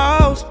a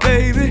boss,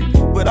 baby.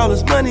 With all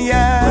this money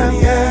I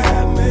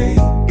made,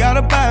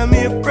 gotta buy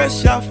me a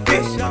fresh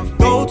outfit.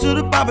 Go to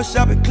the barber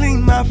shop and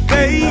clean my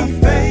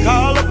face.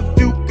 Call up a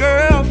few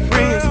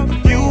girlfriends, a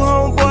few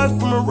homeboys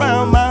from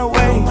around my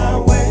way.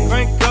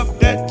 Crank up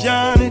that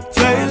Johnny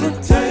Taylor,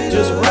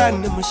 just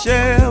riding in my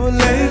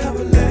Chevrolet.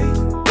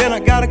 Then I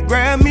gotta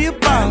grab me a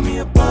bottle,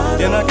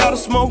 then I gotta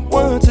smoke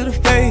one to the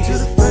face.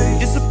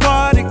 It's a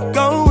party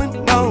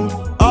going on,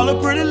 all the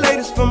pretty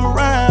ladies from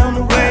around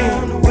the way.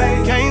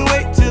 Can't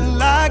wait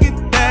till I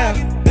get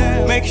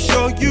there, make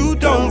sure you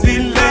don't be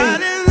late.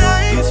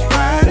 It's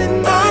Friday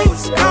night,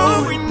 it's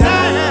going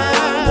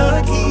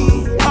down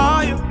again.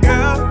 Call your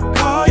girl,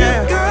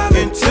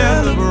 and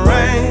tell her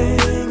rain.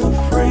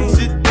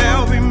 Said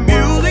there'll be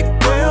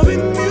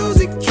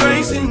music,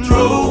 drinks and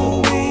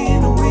drove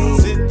in the wind.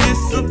 Said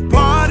it's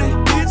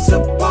a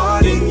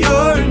party,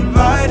 you're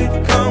invited.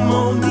 Come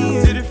on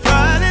in. Said it's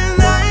Friday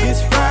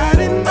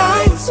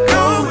night, it's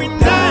going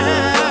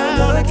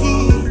down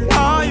again.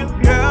 Call your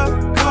girl,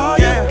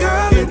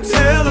 and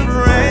tell her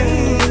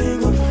rain.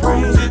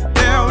 Said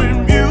there'll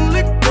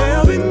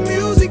be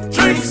music,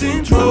 drinks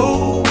and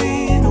drove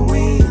in the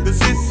wind.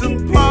 'Cause it's a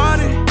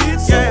party,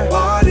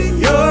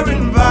 you're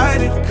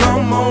invited.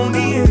 Come on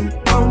in.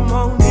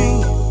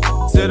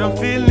 Said I'm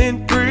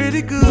feeling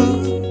pretty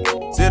good.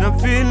 Said I'm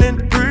feeling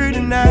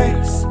pretty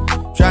nice.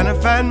 Tryna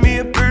find me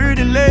a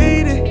pretty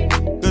lady,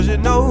 'cause you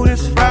know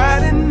this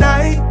Friday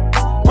night.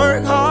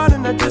 Work hard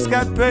and I just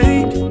got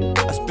paid.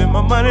 I spend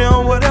my money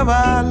on whatever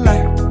I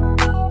like.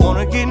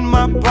 Wanna get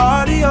my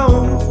party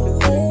on,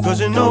 'cause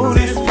you know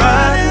this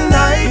Friday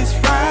night.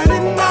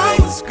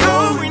 It's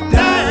going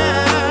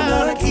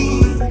down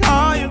again.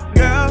 Call your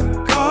girl,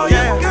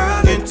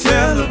 and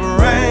tell her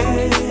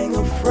rain.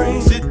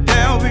 Said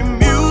there'll be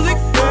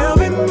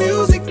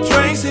music,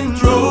 drinks and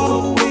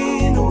drove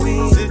in the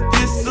wind. Said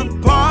it's a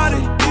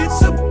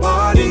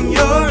party,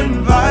 you're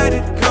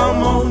invited.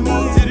 Come on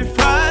in. Said it's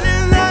Friday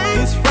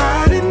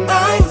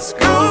night, it's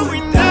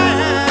going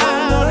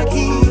down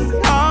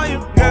again. Call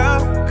your girl,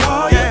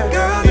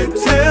 and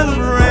tell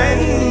her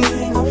rain.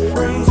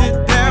 Said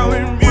there'll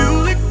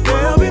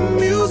be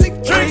music,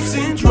 drinks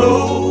and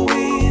drove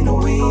in the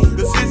wind.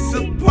 'Cause it's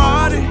a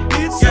party,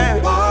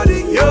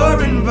 you're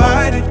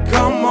invited.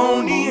 Come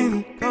on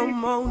in.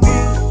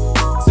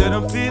 Said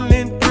I'm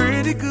feeling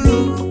pretty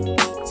good.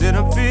 Said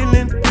I'm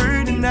feeling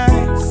pretty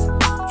nice.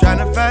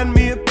 Tryna find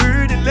me a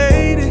pretty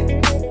lady,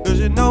 'cause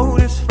you know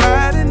this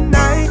Friday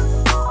night.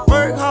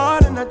 Work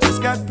hard and I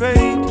just got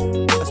paid.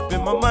 I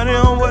spend my money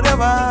on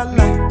whatever I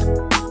like.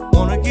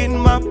 Wanna get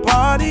my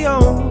party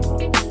on,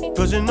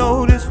 'cause you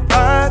know this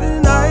Friday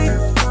night.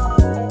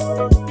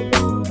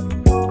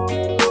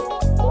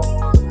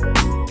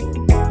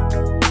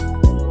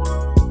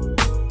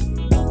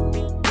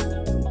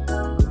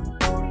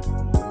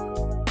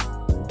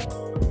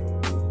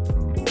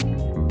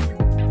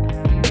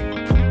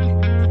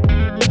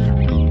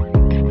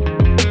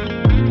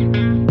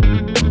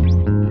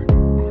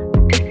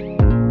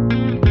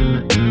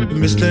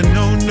 Mr.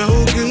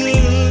 No good,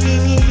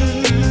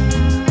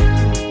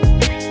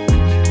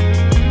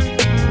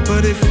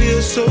 but it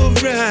feels so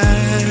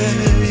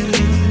right.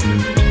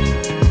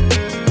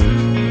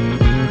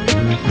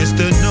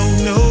 Mr.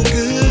 No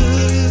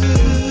good,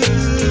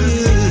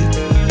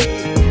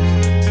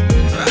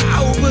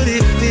 oh, but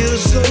it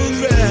feels so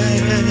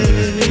right.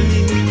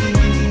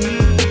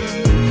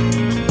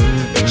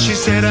 She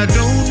said I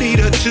don't need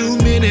a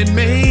 2-minute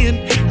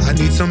man, I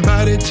need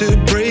somebody to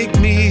break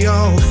me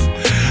off.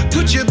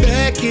 Put your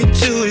back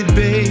into it,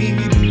 babe.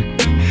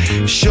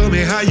 Show me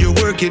how you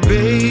work it,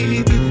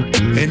 babe.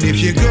 And if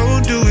you're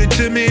gonna do it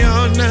to me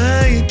all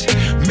night,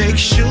 make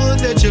sure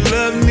that you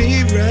love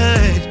me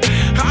right.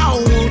 I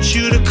don't want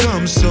you to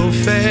come so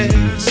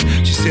fast.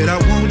 She said I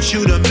want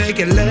you to make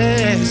it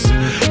last.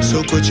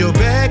 So put your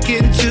back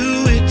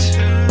into it.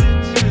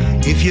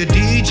 If your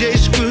DJ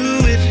screw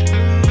it,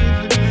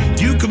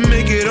 you can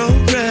make it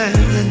alright.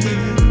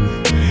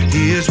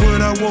 Here's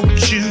what I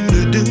want you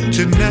to do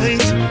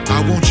tonight.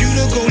 I want you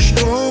to go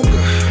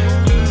stronger,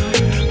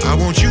 I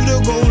want you to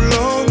go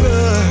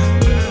longer.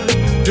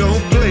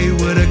 Don't play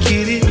with a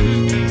kitty,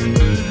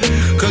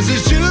 cause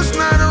it's just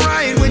not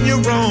right when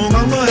you're wrong.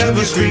 I'ma have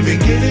you screaming,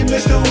 get it,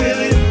 Mr.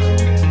 Willie.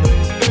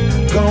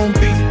 Gon'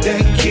 beat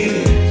that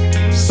kid.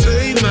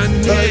 Say my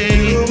name,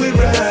 but do it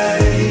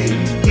right,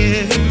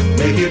 yeah.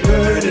 Make it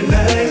burn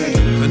tonight.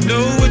 I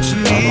know what you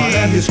mean. I'ma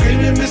have you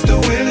screaming, Mr.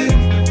 Willie.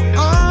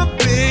 Oh,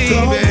 baby,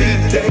 gon'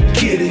 beat that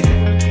kitty.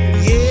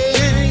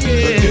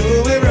 But do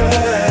it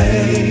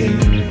right,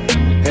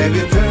 have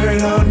you burn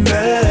all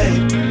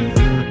night.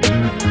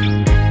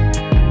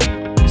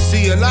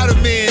 See, a lot of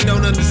men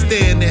don't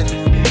understand that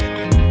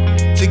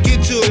to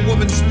get to a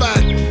woman's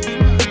spot,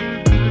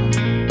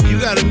 you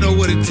gotta know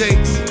what it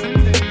takes.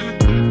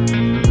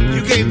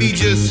 You can't be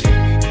just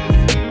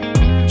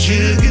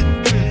jugging.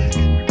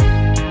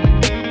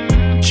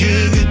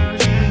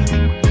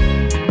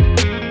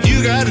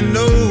 You gotta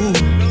know,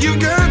 you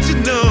got to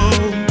know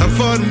how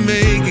far to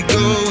make it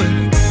go.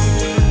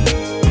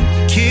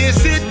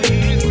 Kiss it,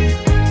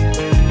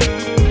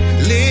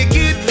 lick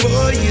it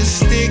before you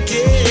stick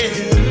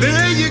it.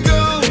 There you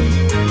go.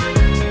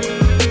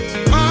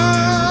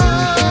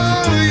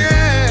 Oh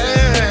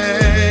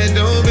yeah,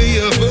 don't be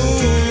a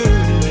fool.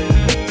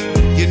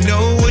 You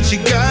know what you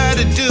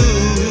gotta do.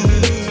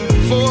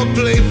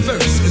 Foreplay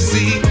first, cause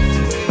see,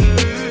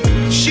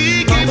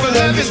 she came for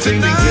love is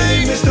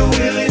tonight. Mr.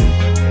 Willie,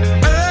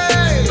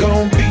 hey,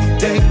 gon' beat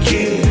that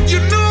kid. You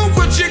know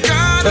what you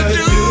gotta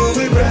do. Do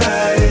it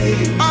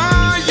right.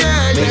 Oh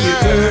yeah, make it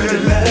burn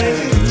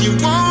tonight. You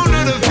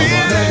wanna the feeling.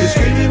 I'ma have you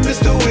screaming,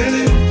 Mr.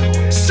 Willie.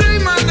 Say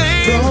my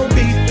name. Gon'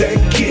 beat that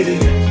kitty.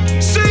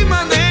 Say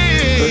my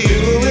name. But do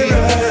it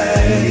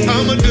right.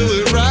 I'ma do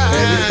it right.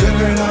 Make it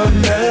burn all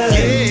night.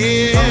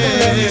 Yeah. I'ma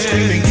have you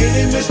screaming, get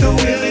it, Mr.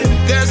 Willie.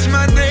 That's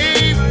my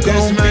name.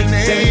 That's my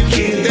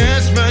name.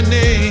 That's my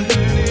name.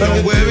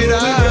 Don't wear it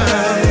out.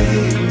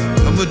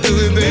 I'ma do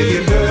it, baby.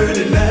 Make it burn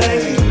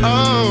tonight.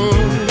 Oh,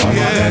 I'ma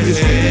have you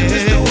screaming,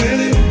 Mr.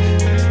 Willie.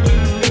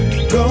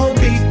 Gon'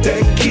 beat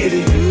that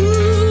kitty.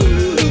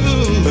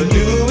 But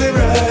do it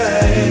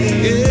right.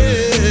 Yeah.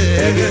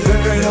 Make it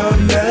burn all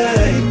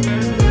night.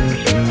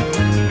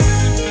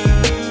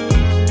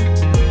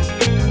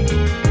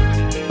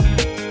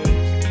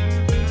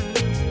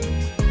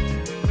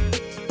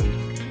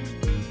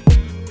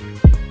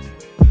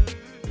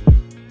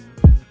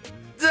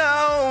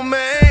 Don't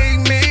make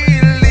me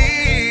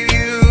leave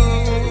you,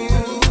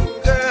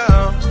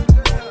 girl.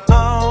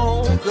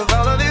 Oh, cause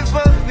all of this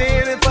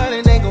fussing and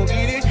fighting ain't gon'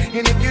 get it.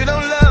 And if you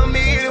don't love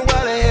me, then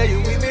why the hell you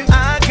with me?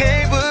 I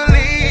can't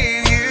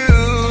believe you,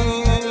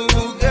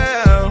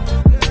 girl.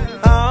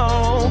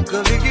 Oh,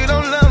 cause if you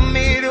don't love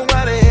me, then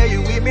why the hell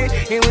you with me?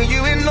 And when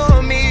you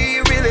ignore me,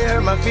 you really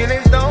hurt my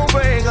feelings. Don't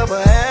break up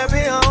a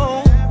happy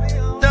home.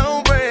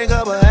 Don't break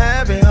up a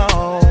happy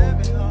home.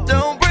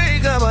 Don't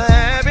break up a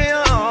happy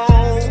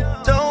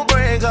home. Don't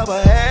break up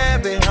a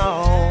happy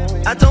home.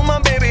 I told my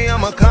baby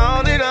I'ma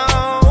call it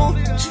on.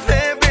 She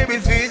said, baby,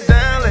 sit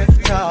down, let's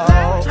talk.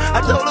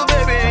 I told her,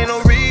 baby, ain't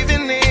no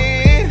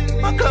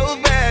reasoning. My clothes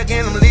back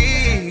and I'm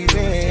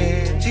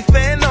leaving. She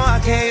said, no, I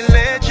can't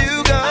let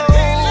you go.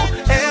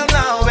 Hell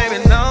no, baby,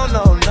 no,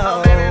 no,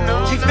 no.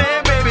 She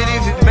said, baby,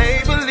 this is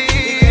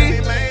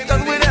make-believe.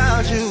 Cause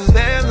without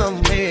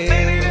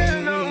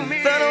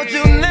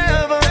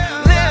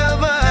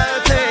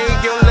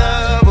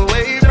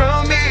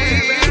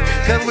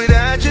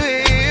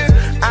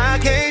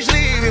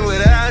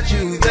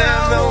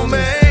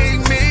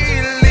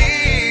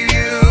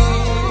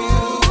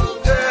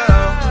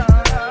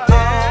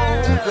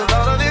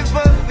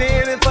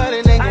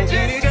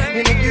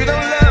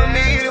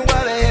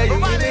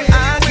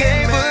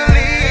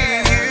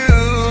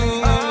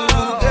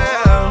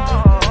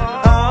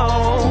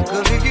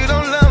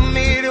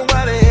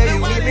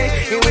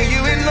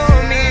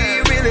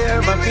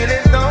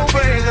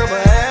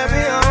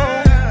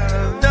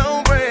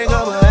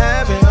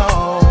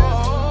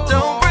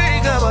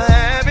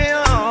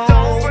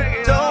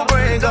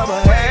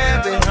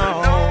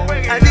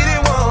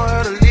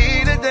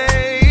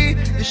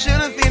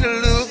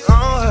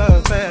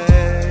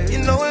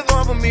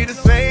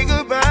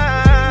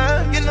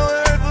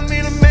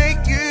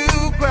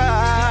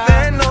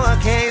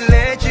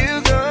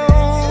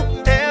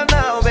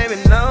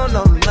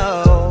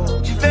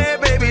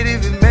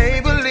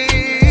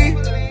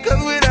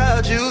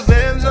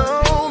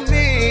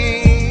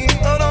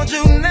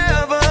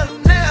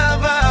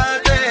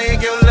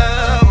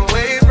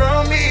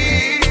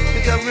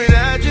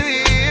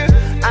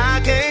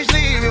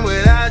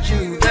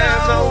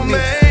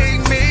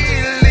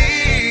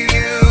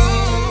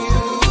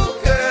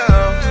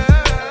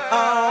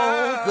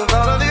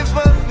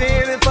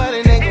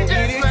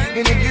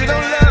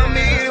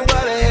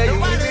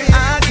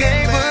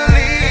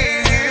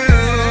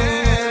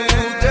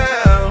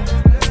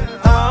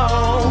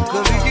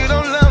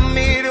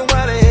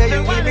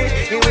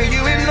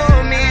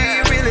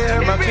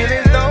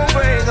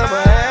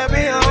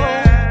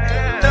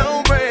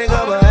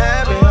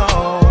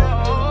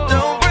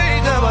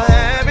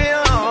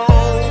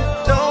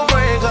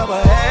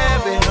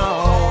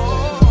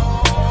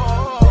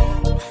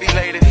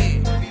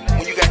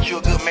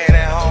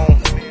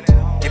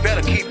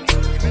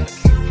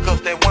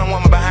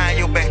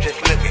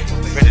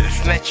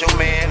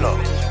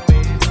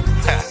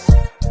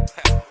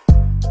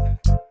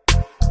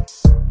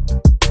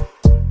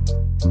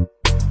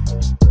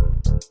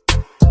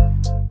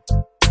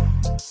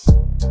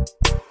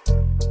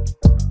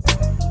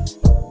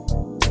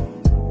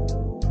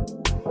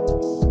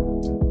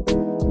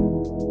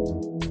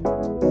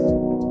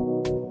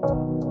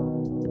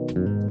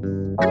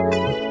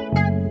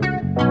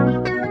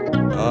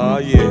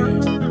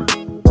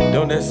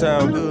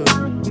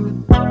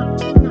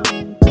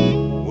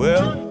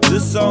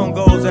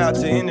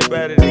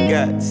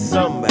Everybody got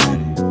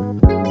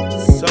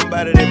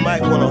somebody they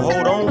might wanna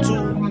hold on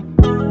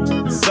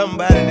to,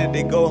 somebody that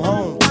they go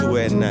home to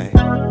at night.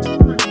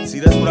 See,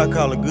 that's what I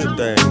call a good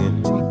thing.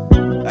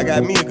 And I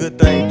got me a good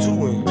thing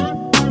too, and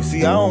you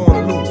see, I don't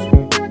wanna lose it.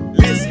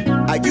 Listen,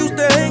 I used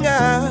to hang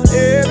out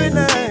every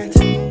night,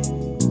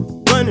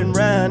 running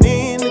around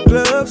in the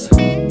clubs.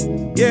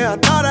 Yeah, I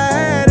thought I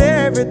had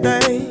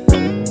everything.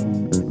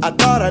 I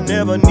thought I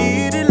never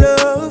needed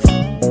love.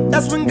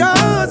 That's when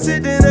God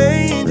sent an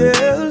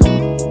angel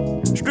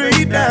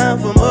straight down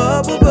from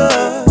up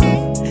above.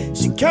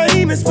 She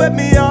came and swept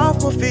me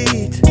off my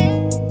feet,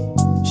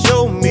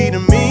 showed me the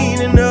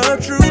meaning of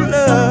true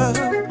love.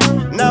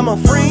 Now my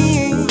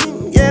friends,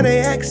 yeah, they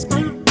ask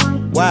me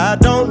why I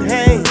don't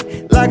hang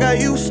like I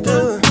used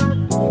to.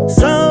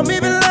 Some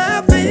even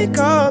laugh and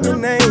call me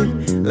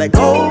names like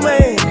old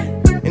man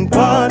and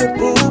party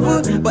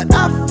pooper. But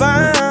I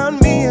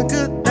found me a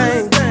good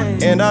thing,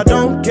 and I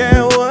don't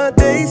care what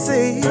they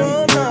say.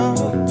 Tell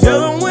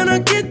them when I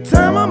get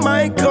time I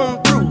might come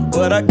through,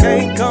 but I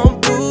can't come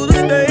through to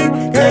stay.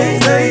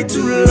 Can't stay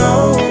too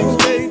long.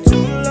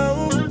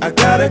 I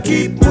gotta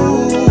keep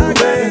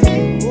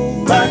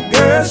moving. My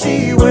girl,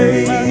 she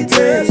waiting.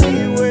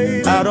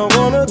 I don't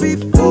wanna be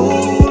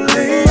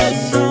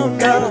foolish.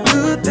 Got a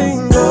good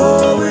thing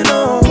going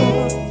on,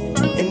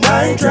 and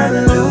I ain't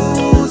tryna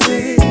lose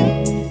it.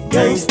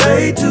 Can't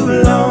stay too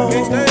long.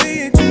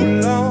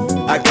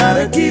 I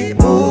gotta keep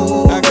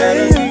moving.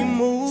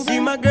 See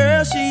my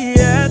girl, she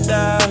at the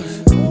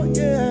house.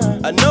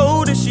 I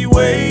know that she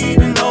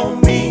waiting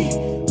on me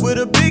with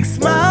a big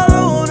smile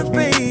on her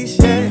face,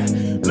 yeah.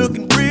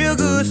 Looking real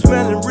good,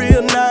 smelling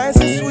real nice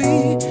and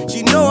sweet.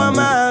 She know I'm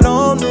out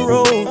on the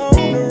road,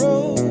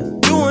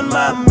 doing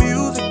my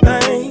music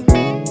thing.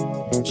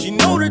 She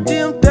know the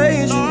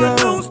temptations come.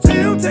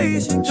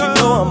 She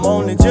know I'm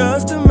only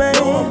just a man.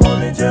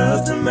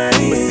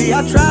 But see,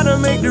 I try to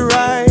make the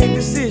right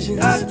decisions.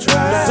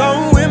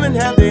 Some women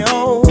have their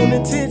own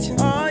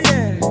intentions.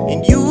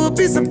 And you will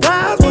be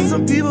surprised what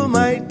some people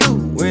might do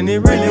when they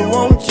really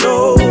want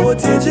your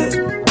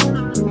attention.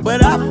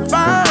 But I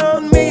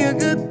found me a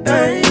good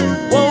thing,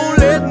 won't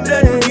let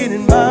nothing get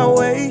in my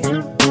way.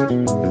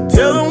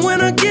 Tell them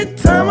when I get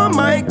time I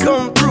might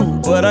come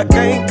through, but I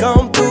can't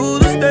come through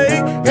to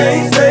stay.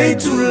 Can't stay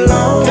too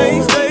long.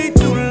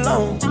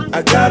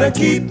 I gotta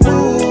keep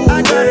moving.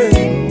 My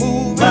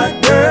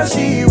girl,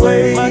 she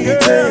waiting.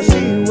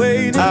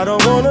 I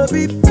don't wanna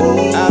be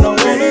fooled. Got a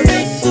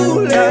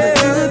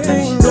good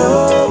thing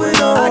going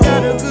on. I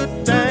got a good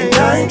thing, and I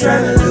ain't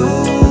tryna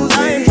lose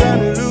it.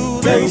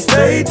 Can't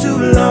stay too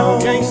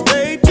long.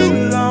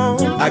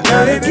 I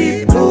gotta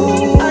keep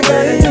moving.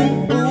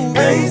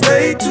 Can't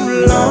stay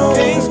too long.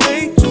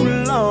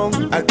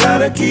 I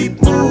gotta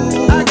keep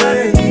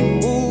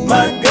moving.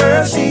 My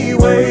girl, she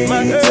waiting.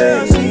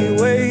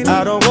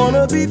 I don't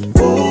wanna be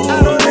fooled.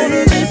 Got a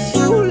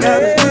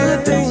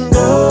good thing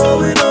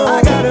going on.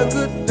 I got a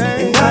good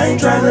thing, and I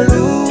ain't tryna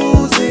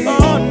lose it.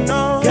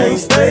 Can't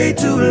stay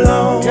too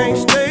long.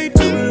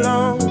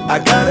 I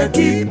gotta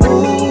keep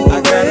moving.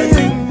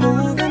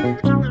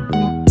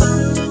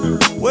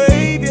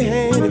 Wave your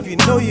hand if you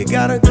know you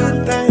got a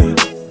good thing.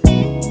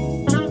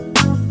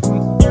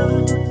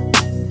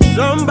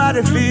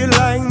 Somebody feel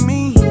like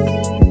me.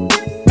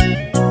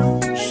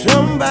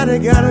 Somebody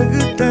got a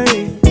good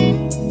thing.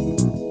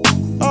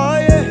 Oh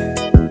yeah.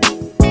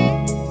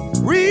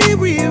 Real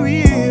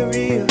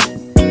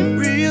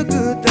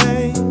good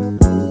thing.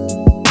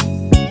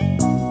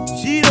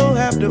 She don't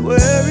have to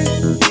worry.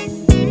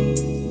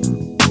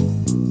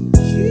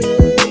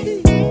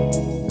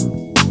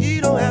 She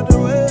don't have to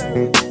worry.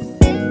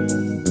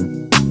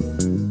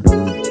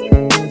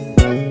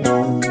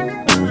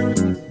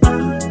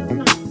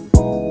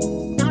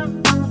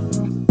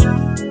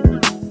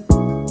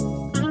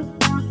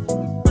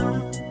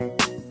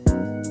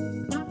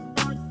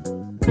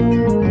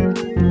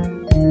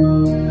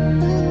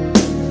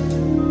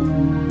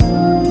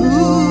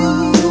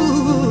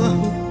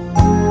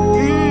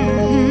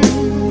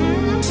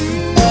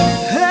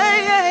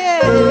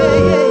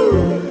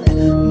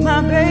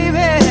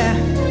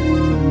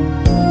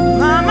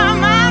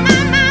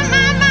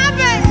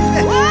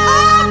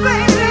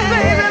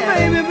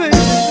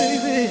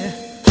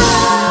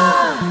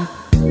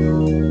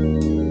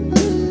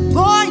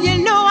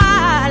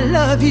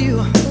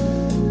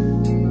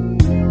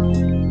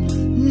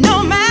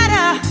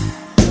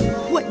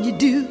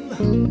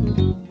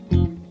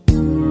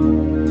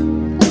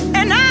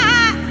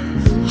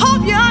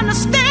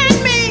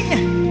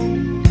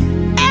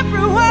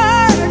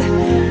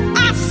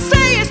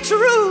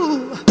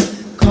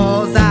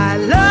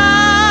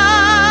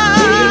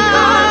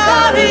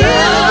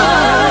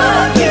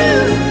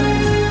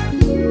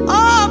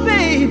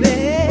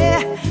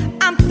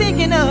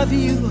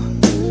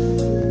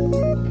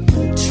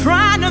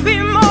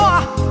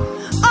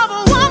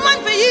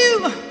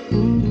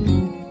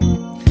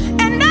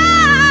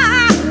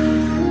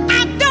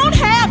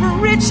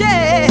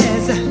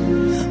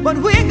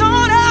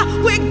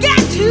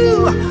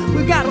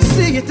 We gotta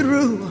see it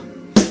through,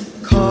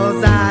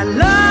 'cause I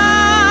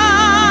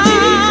love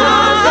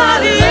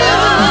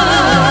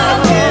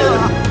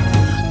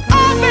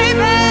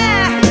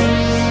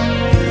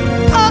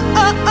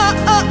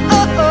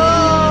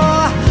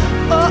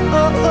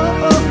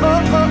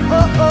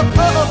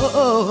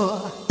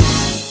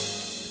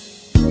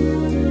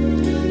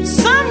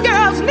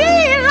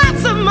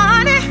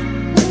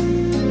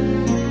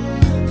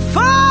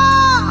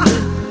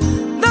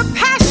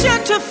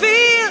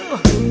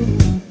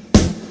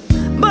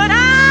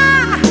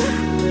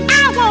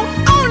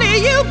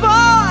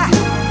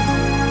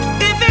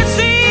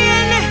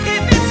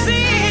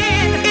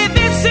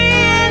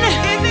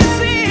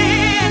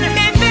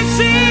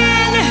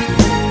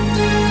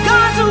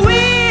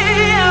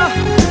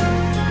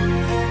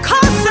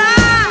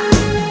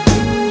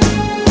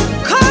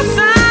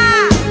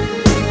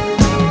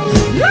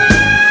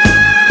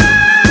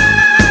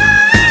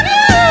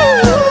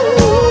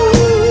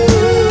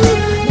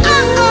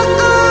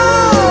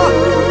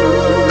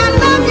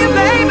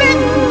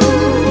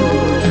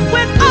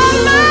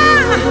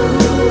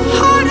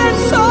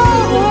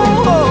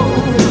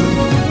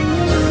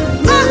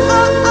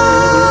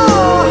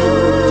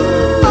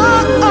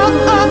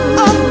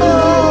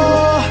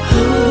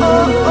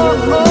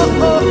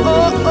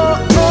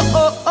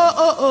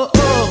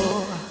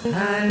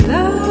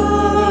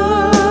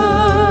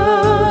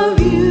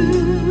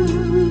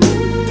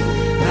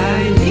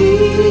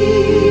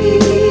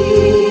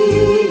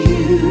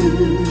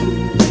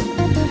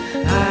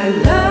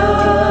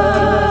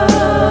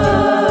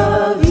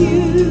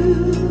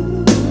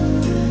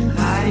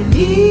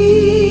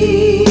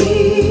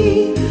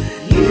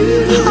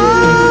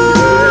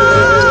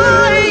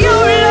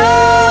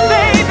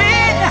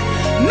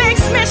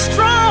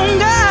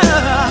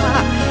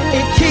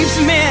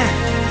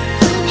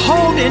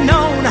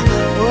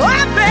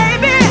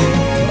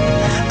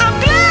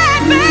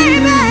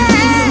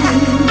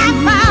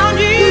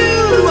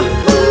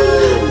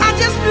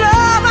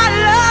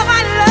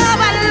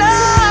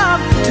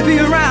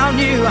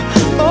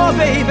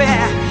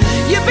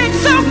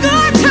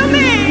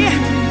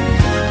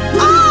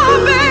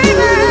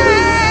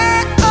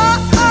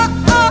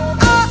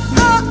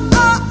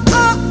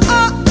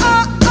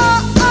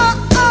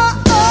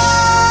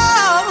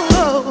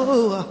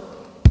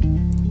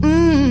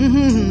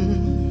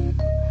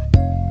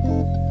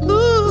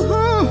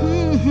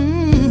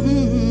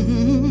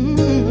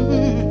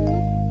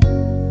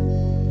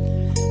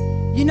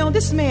You know,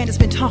 this man has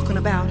been talking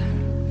about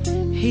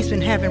he's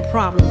been having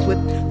problems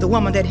with the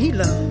woman that he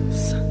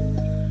loves.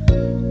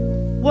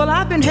 Well,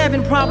 I've been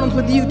having problems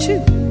with you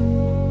too.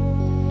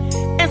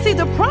 And see,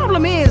 the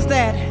problem is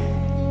that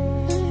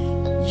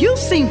you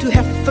seem to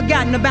have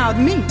forgotten about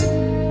me.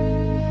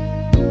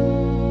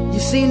 You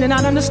seem to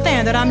not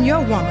understand that I'm your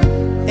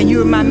woman and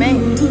you're my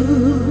man.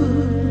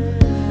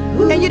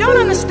 And you don't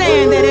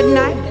understand that at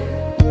night,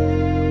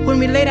 when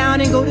we lay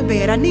down and go to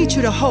bed, I need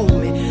you to hold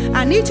me.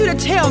 I need you to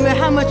tell me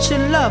how much you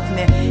love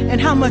me and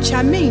how much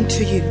I mean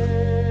to you.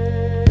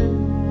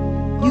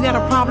 You got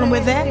a problem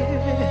with that?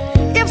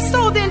 If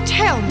so, then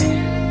tell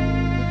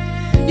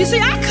me. You see,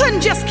 I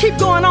couldn't just keep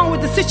going on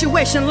with the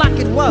situation like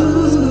it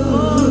was.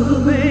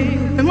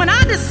 And when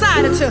I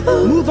decided to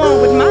move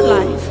on with my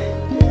life,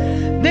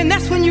 then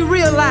that's when you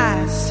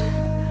realized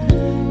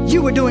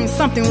you were doing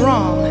something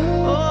wrong.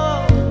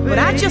 But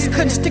I just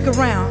couldn't stick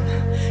around.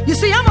 You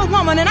see, I'm a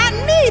woman and I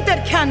need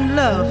that kind of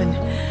love. And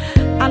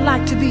I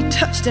like to be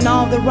touched in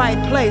all the right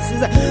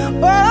places.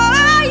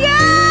 Oh,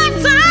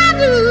 yes, I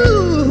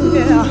do.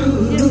 Yeah.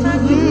 Yes, I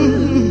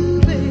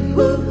do.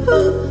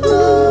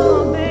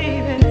 Oh,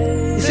 baby.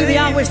 You see, they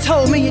always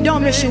told me you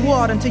don't miss your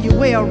water until your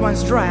well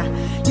runs dry.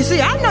 You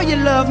see, I know you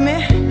love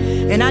me,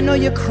 and I know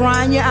you're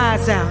crying your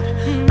eyes out.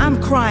 I'm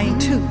crying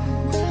too,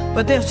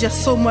 but there's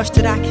just so much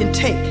that I can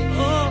take.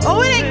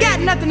 Oh, it ain't got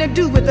nothing to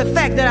do with the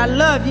fact that I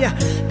love you,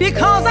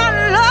 because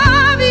I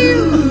love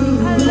you.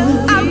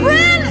 I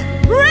really,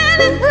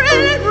 really,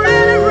 really,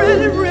 really,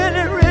 really,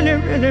 really, really,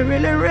 really,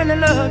 really, really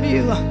love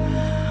you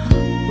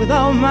with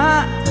all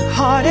my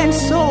heart and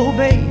soul,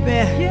 baby.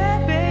 Yeah,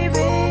 baby.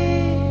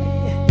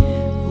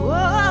 Whoa.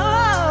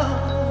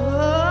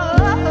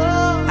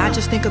 I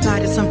just think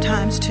about it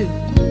sometimes too.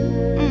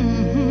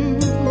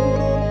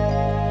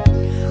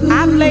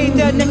 I've laid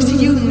there next to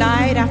you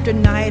night after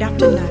night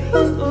after night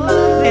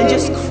and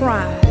just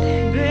cried.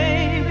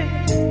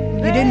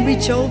 You didn't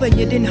reach over,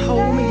 you didn't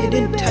hold me, you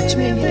didn't touch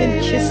me, and you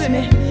didn't kiss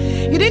me.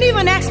 You didn't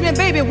even ask me,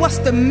 baby, what's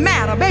the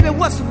matter? Baby,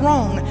 what's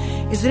wrong?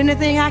 Is there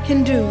anything I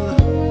can do?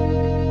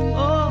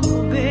 Oh,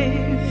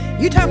 baby.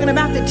 You talking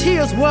about the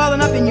tears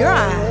welling up in your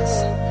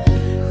eyes.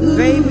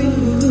 Baby,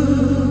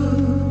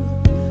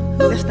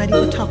 let's not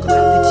even talk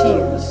about the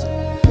tears.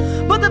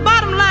 But the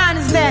bottom line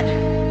is that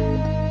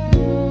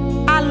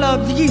I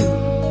love you.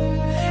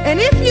 And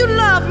if you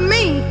love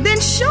me, then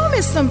show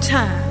me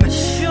sometime.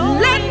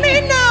 Let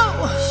me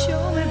know.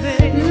 Show me,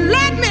 baby.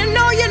 Let me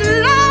know you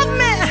love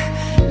me.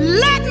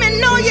 Let me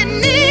know you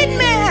need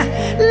me.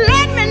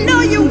 Let me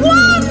know you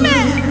want me.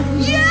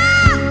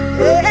 Yeah.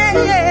 Yeah,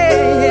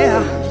 yeah,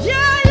 yeah.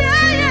 Yeah,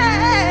 yeah,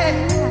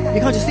 yeah.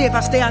 Because you see, if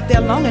I stay out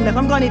there long enough,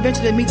 I'm going to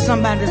eventually meet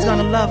somebody that's going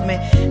to love me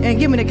and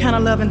give me the kind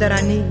of loving that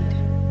I need.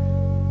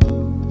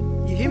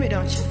 You hear me,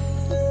 don't you?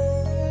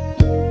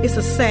 It's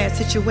a sad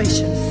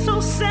situation. So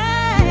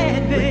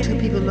sad, baby. When two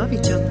people love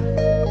each other.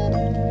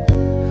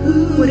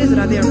 What is it?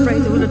 Are they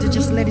afraid to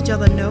just let each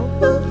other know?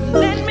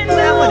 Let me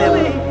know,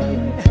 whatever.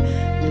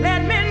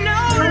 Let me know.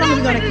 How long are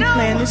we gonna keep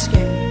playing this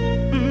game?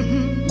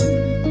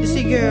 You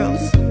see,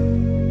 girls,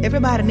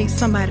 everybody needs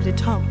somebody to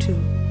talk to.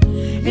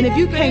 And if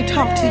you can't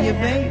talk to your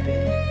baby,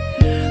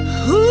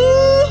 who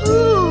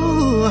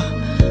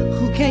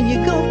can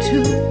you go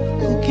to?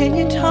 Who can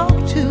you talk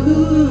to?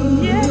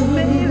 Yeah,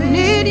 baby.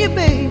 Need you,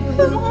 baby.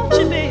 I want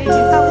you, baby. I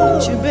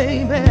want you,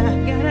 baby.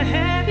 Gotta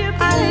have you, baby.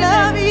 I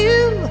love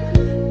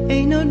you.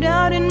 Ain't no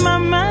doubt in my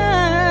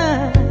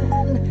mind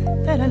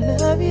that I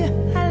love you.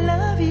 I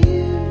love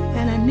you.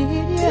 And I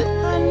need you.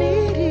 I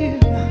need you.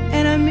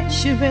 And I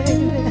miss you,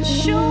 baby. I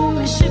sure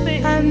miss you,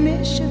 baby. I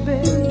miss you,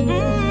 baby.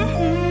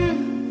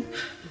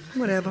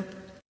 Whatever.